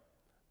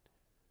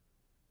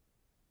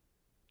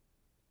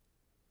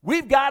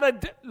 We've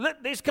got to,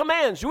 these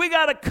commands, we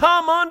got to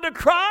come unto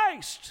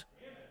Christ.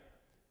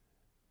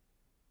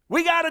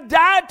 We got to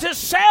die to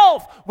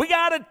self. We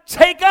got to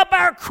take up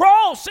our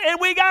cross and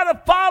we got to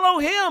follow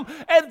Him.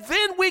 And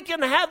then we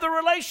can have the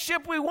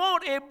relationship we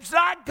want. It's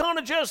not going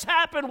to just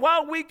happen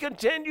while we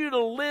continue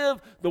to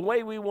live the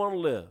way we want to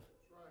live.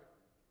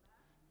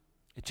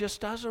 It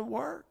just doesn't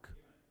work.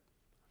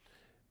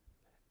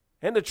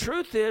 And the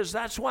truth is,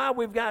 that's why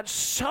we've got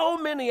so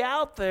many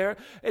out there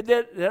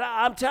that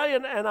I'm telling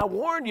you, and I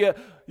warn you,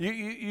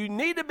 you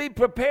need to be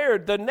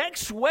prepared. The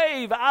next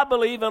wave, I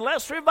believe,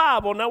 unless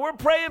revival, now we're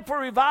praying for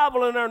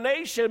revival in our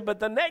nation, but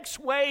the next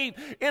wave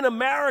in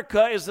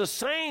America is the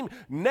same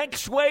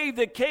next wave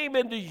that came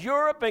into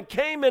Europe and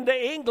came into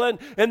England,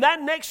 and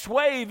that next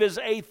wave is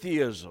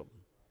atheism.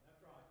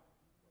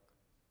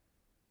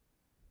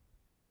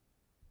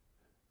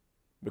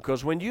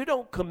 Because when you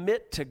don't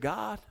commit to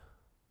God,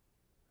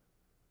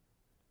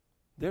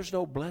 there's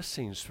no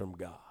blessings from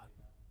God.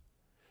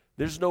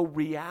 There's no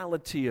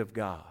reality of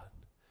God.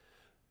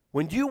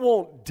 When you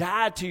won't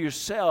die to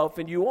yourself,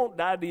 and you won't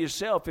die to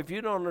yourself if you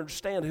don't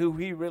understand who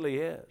He really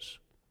is.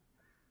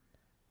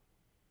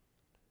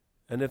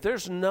 And if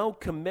there's no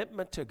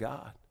commitment to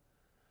God,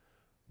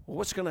 well,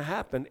 what's going to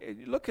happen?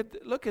 Look at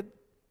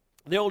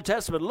the Old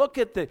Testament. Look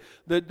at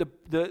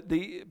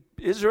the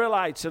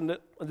Israelites and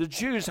the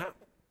Jews.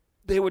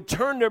 They would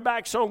turn their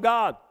backs on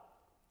God.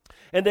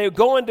 And they would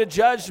go into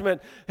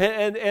judgment,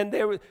 and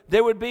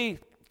there would be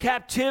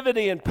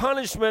captivity and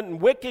punishment and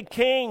wicked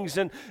kings.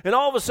 And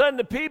all of a sudden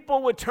the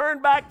people would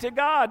turn back to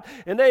God.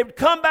 And they would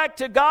come back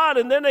to God,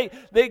 and then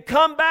they'd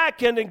come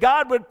back, and then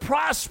God would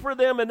prosper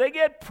them, and they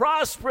get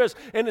prosperous.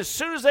 And as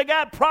soon as they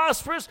got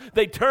prosperous,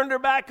 they turned their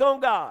back on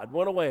God,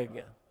 went away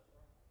again.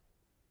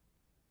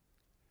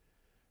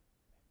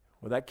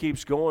 Well, that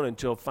keeps going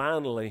until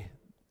finally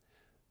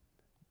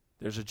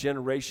there's a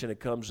generation that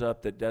comes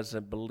up that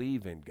doesn't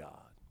believe in God.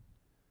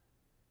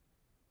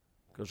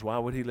 Because why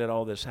would He let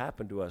all this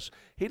happen to us?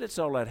 He lets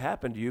all that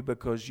happen to you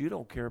because you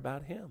don't care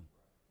about Him.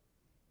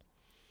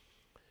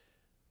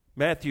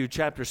 Matthew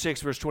chapter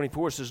 6, verse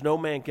 24 says, "No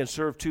man can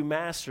serve two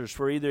masters,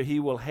 for either he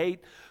will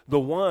hate the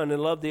one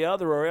and love the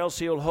other, or else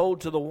he'll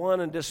hold to the one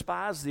and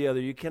despise the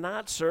other. You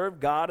cannot serve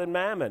God and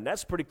mammon."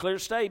 That's a pretty clear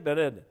statement,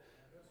 isn't it?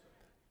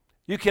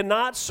 You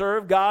cannot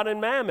serve God and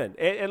mammon.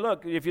 And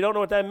look, if you don't know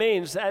what that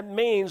means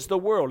the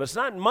world. It's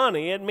not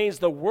money. It means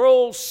the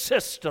world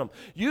system.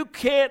 You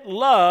can't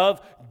love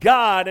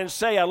God and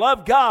say, "I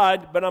love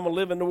God, but I'm going to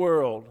live in the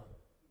world."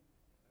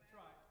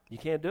 You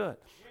can't do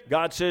it.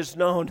 God says,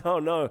 no.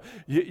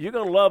 You're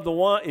going to love the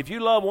one. If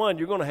you love one,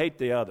 you're going to hate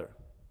the other.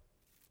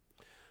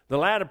 The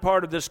latter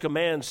part of this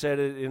command said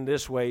it in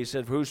this way. He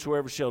said,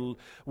 whosoever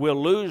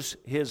will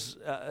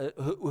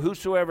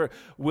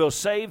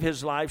save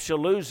his life shall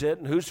lose it,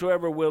 and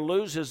whosoever will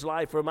lose his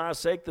life for my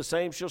sake, the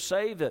same shall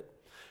save it.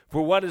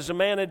 For what is a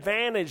man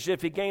advantaged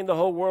if he gain the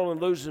whole world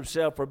and lose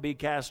himself or be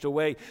cast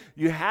away?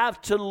 You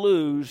have to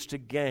lose to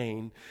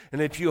gain.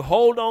 And if you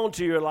hold on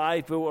to your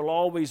life, it will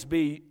always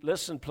be,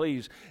 listen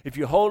please, if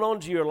you hold on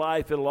to your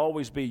life, it will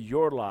always be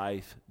your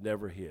life,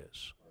 never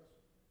his.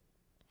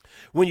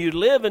 When you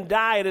live and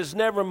die, it is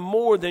never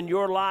more than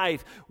your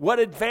life. What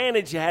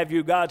advantage have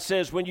you, God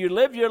says, when you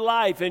live your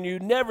life and you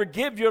never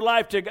give your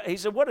life to God? He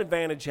said, what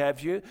advantage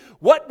have you?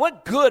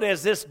 What good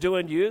is this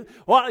doing you?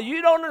 Well,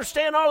 you don't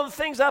understand all of the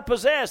things I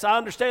possess. I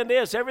understand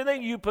this.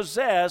 Everything you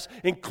possess,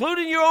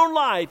 including your own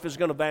life, is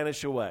going to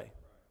vanish away.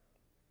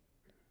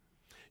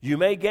 You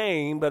may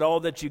gain, but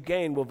all that you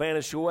gain will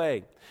vanish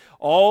away.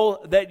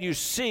 All that you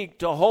seek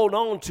to hold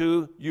on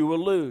to, you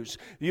will lose.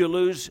 You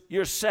lose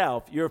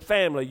yourself, your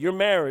family, your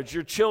marriage,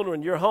 your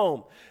children, your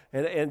home.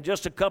 And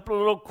just a couple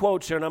of little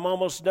quotes here, and I'm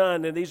almost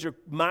done. And these are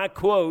my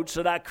quotes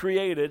that I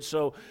created.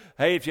 So,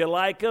 hey, if you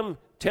like them,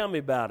 tell me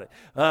about it.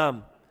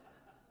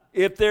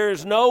 If there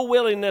is no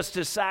willingness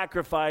to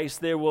sacrifice,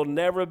 there will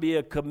never be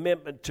a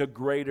commitment to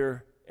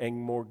greater and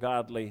more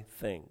godly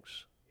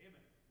things.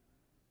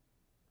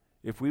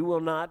 If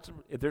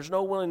there's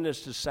no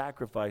willingness to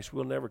sacrifice,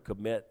 we'll never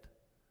commit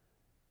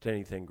to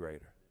anything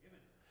greater.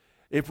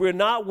 If we're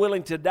not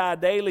willing to die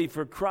daily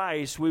for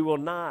Christ, we will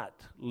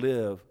not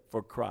live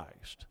for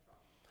Christ.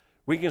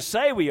 We can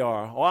say we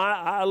are. Oh,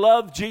 I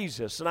love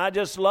Jesus, and I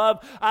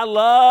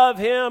love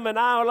Him, and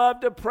I love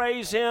to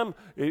praise Him.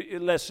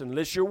 Listen,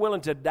 unless you're willing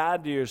to die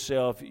to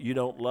yourself, you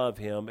don't love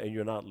Him, and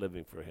you're not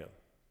living for Him.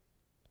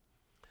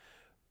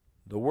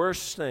 The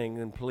worst thing,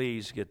 and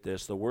please get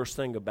this, the worst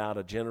thing about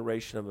a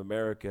generation of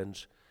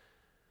Americans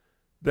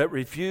that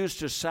refuse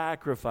to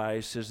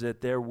sacrifice is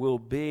that there will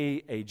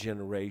be a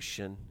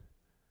generation,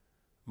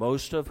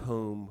 most of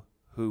whom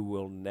who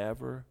will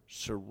never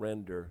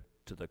surrender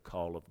to the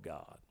call of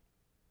God.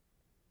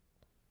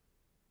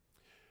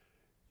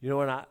 You know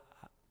what?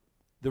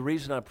 The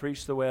reason I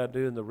preach the way I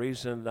do and the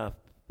reason I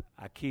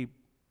keep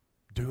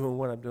doing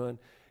what I'm doing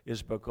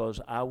is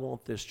because I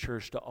want this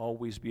church to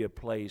always be a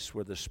place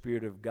where the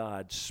Spirit of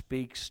God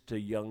speaks to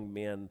young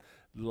men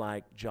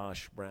like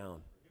Josh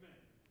Brown.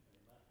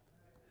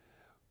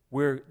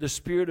 Where the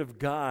Spirit of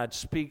God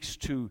speaks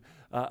to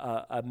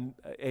a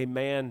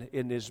man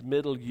in his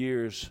middle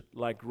years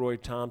like Roy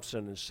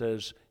Thompson and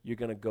says, you're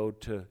going to go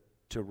to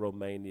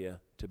Romania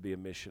to be a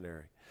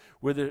missionary.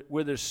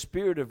 Where the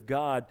Spirit of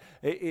God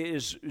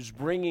is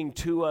bringing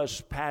to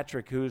us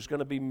Patrick, who's going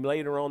to be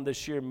later on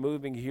this year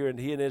moving here, and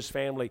he and his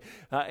family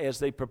as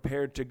they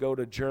prepare to go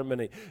to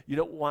Germany. You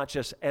know, watch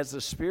us. As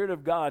the Spirit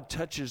of God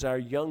touches our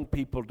young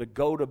people to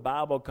go to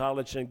Bible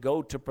college and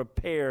go to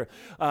prepare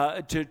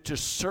to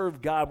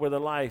serve God with a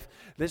life.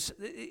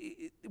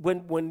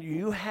 When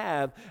you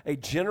have a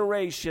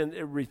generation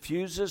that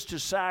refuses to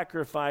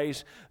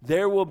sacrifice,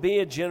 there will be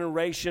a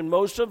generation,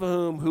 most of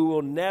whom who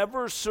will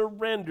never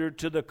surrender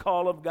to the call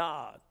of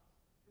God,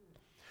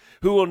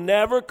 who will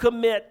never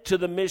commit to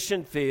the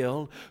mission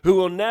field, who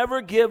will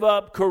never give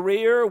up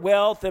career,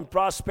 wealth, and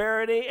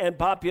prosperity and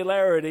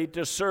popularity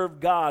to serve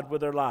God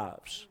with their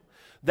lives.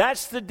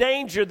 That's the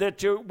danger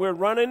that we're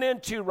running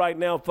into right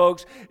now,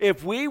 folks.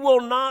 If we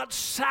will not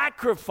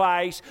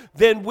sacrifice,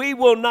 then we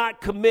will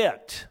not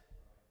commit.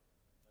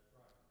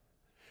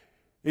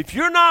 If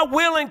you're not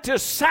willing to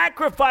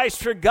sacrifice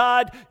for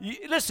God,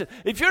 listen,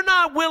 if you're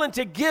not willing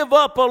to give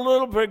up a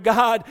little for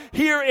God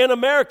here in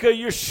America,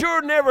 you're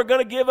sure never going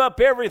to give up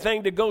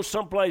everything to go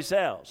someplace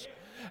else.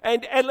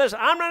 And listen,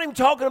 I'm not even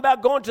talking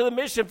about going to the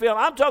mission field.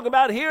 I'm talking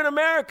about here in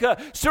America,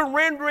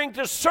 surrendering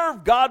to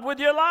serve God with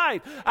your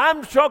life.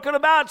 I'm talking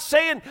about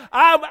saying,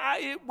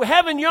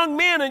 having young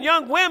men and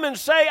young women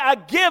say, I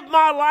give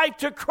my life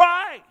to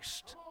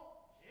Christ.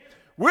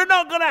 We're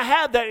not going to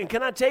have that. And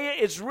can I tell you,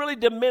 it's really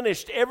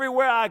diminished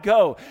everywhere I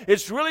go.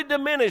 It's really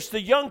diminished the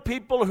young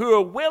people who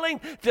are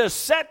willing to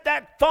set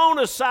that phone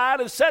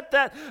aside and set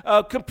that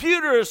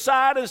computer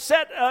aside and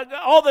set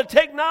all the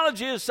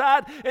technology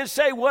aside and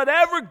say,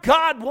 whatever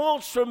God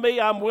wants from me,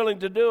 I'm willing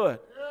to do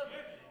it.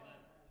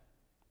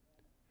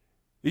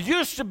 It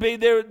used to be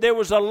there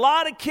was a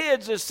lot of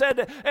kids that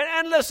said,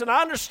 and listen,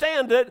 I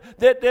understand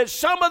that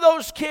some of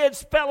those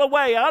kids fell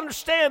away. I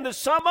understand that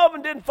some of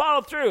them didn't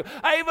follow through.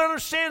 I even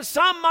understand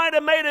some might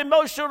have made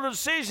emotional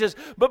decisions.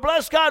 But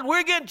bless God,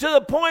 we're getting to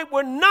the point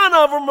where none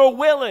of them are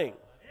willing.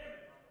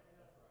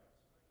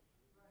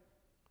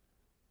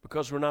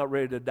 Because we're not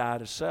ready to die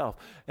to self.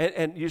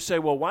 And you say,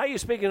 well, why are you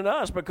speaking to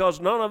us? Because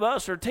none of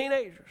us are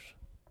teenagers.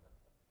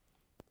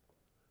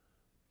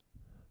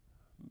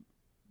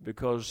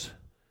 Because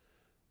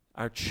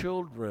our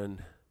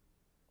children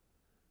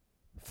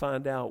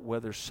find out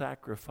whether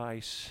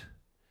sacrifice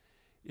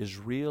is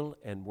real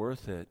and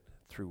worth it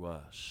through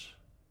us.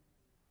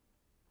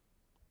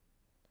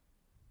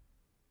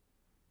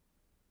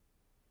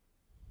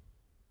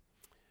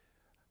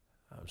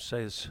 I would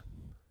say this,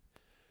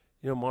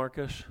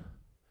 Marcus,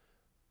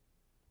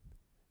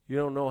 You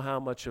don't know how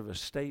much of a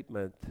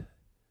statement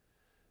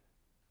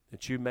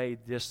that you made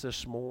just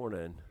this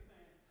morning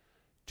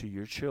to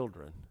your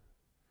children.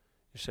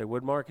 You say,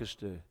 what'd Marcus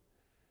do?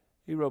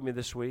 He wrote me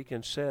this week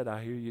and said,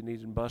 I hear you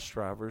needing bus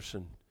drivers.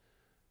 And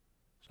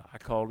so I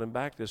called him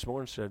back this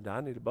morning and said, I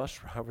need a bus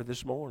driver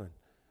this morning.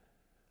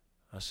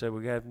 I said,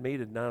 we got to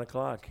meet at 9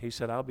 o'clock. He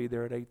said, I'll be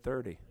there at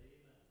 8:30.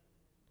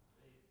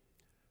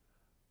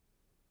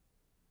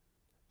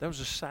 That was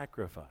a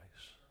sacrifice.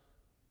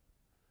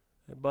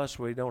 That bus,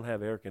 we don't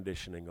have air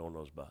conditioning on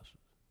those buses.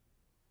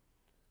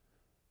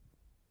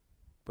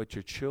 But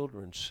your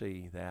children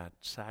see that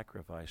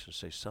sacrifice and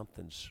say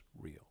something's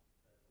real.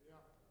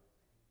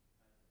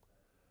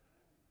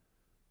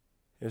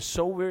 It's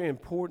so very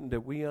important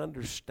that we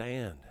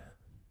understand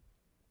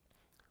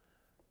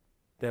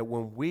that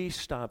when we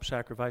stop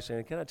sacrificing,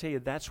 and can I tell you,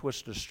 that's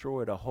what's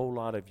destroyed a whole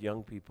lot of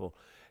young people,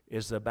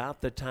 is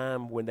about the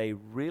time when they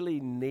really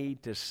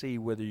need to see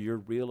whether you're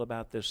real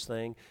about this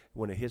thing.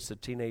 When it hits the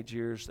teenage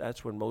years,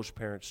 that's when most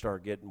parents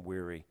start getting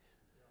weary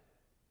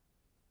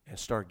and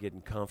start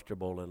getting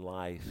comfortable in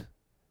life.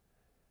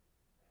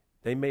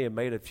 They may have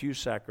made a few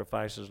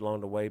sacrifices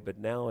along the way, but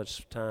now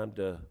it's time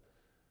to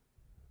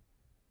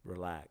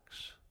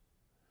relax.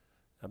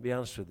 I'll be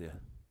honest with you.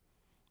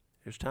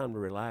 It's time to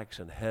relax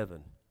in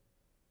heaven.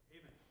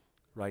 Amen.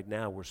 Right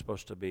now, we're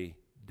supposed to be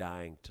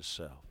dying to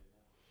self.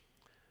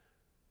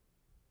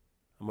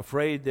 I'm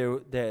afraid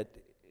that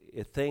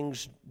if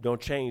things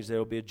don't change, there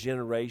will be a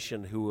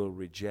generation who will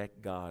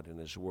reject God and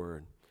His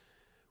Word.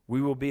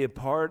 We will be a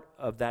part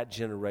of that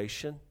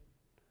generation,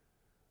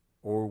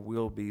 or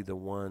we'll be the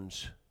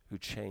ones who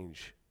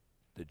change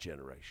the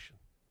generation.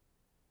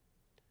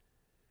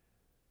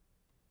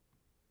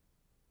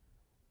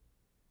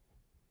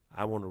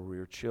 I want to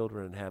rear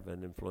children and have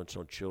an influence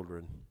on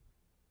children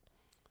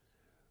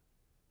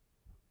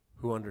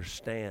who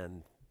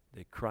understand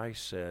that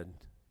Christ said,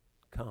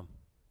 come.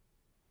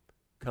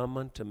 Come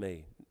unto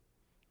me.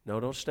 No,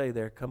 don't stay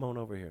there. Come on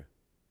over here.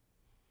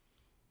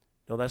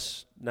 No,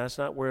 that's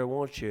not where I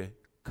want you.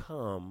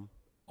 Come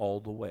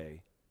all the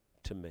way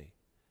to me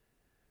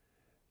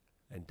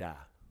and die.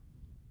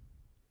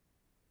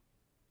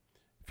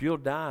 If you'll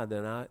die,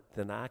 then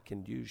I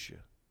can use you.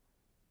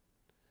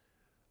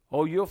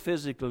 Oh, you'll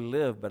physically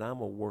live, but I'm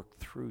going to work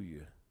through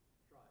you.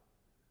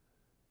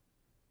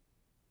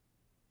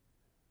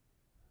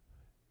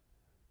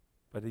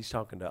 But He's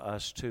talking to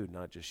us too,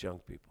 not just young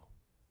people.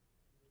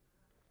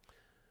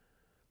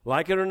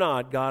 Like it or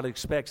not, God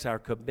expects our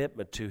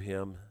commitment to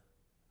Him,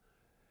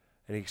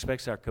 and He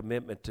expects our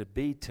commitment to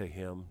be to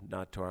Him,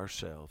 not to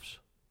ourselves.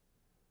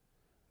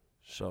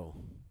 So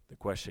the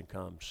question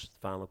comes, the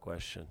final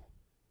question,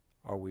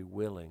 are we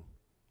willing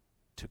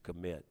to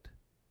commit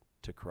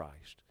to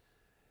Christ?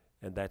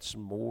 And that's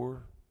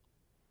more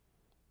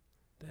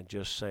than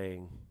just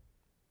saying,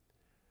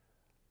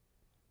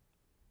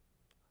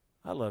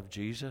 I love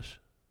Jesus.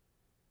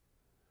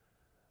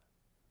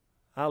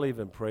 I'll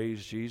even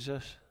praise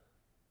Jesus.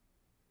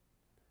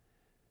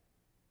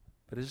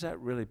 But is that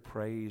really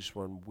praise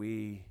when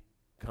we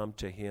come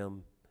to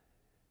Him?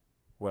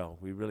 Well,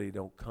 we really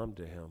don't come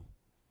to Him.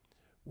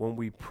 When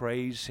we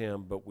praise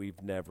Him, but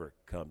we've never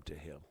come to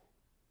Him.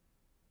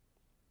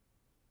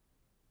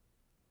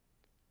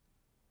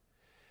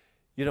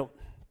 You don't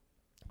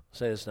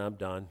say this and I'm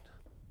done.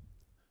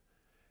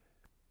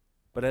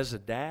 But as a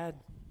dad,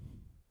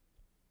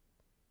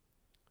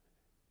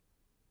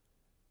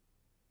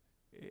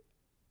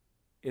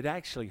 it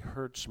actually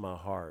hurts my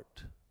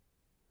heart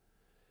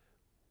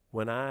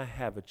when I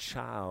have a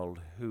child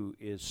who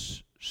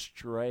is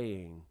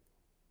straying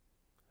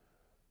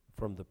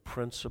from the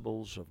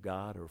principles of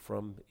God, or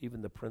from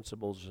even the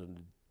principles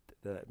and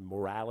the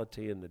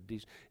morality and the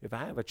decency. If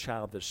I have a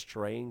child that's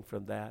straying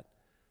from that,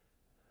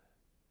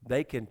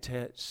 they can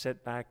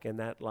sit back in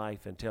that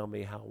life and tell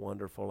me how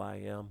wonderful I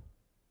am.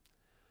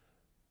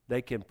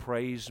 They can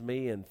praise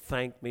me and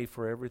thank me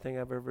for everything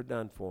I've ever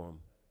done for them.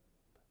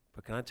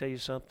 But can I tell you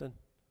something?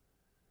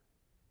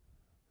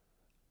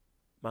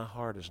 My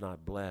heart is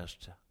not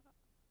blessed.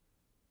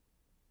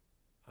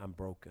 I'm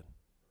broken.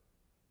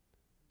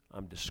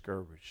 I'm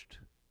discouraged.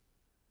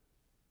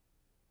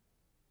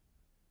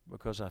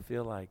 Because I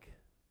feel like,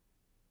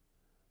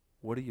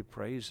 what are you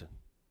praising?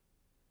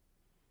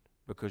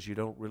 Because you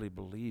don't really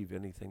believe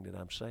anything that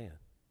I'm saying.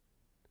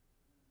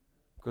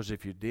 Because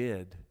if you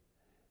did,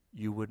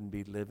 you wouldn't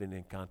be living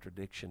in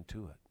contradiction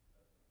to it.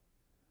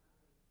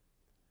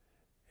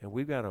 And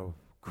we've got a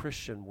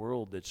Christian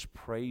world that's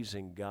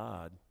praising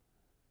God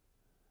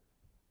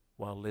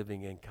while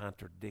living in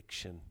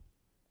contradiction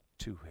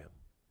to Him.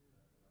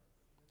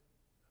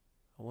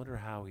 I wonder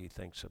how He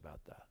thinks about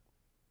that.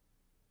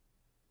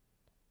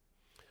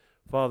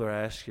 Father,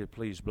 I ask you to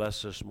please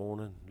bless this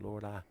morning.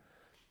 Lord,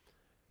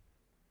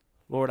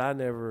 I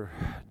never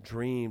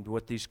dreamed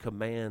what these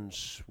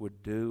commands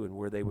would do and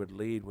where they would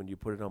lead when you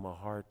put it on my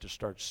heart to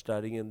start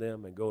studying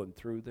them and going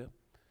through them.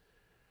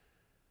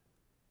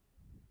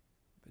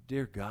 But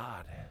dear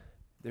God,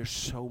 there's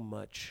so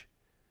much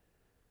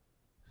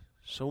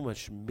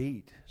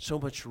meat, so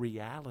much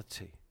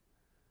reality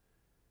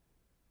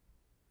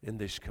in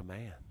these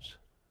commands.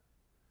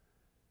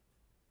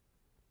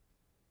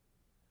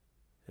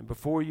 And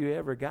before you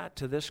ever got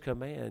to this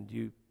command,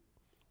 you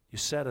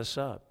set us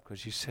up,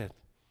 because you said,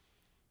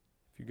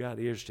 if you got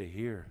ears to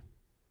hear,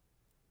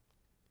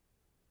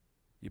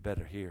 you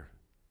better hear.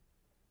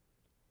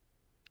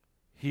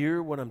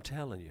 Hear what I'm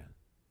telling you.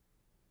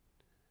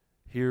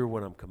 Hear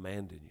what I'm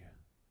commanding you.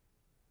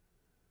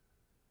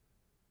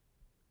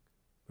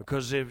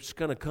 Because it's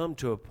going to come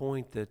to a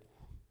point that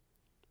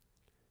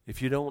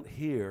if you don't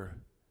hear,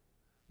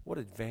 what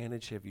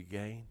advantage have you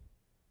gained?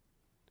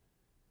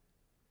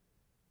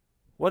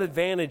 What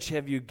advantage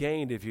have you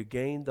gained if you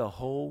gain the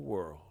whole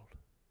world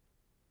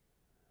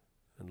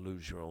and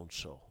lose your own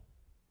soul?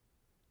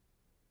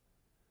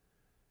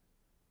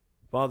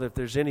 Father, if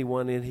there's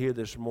anyone in here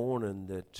this morning that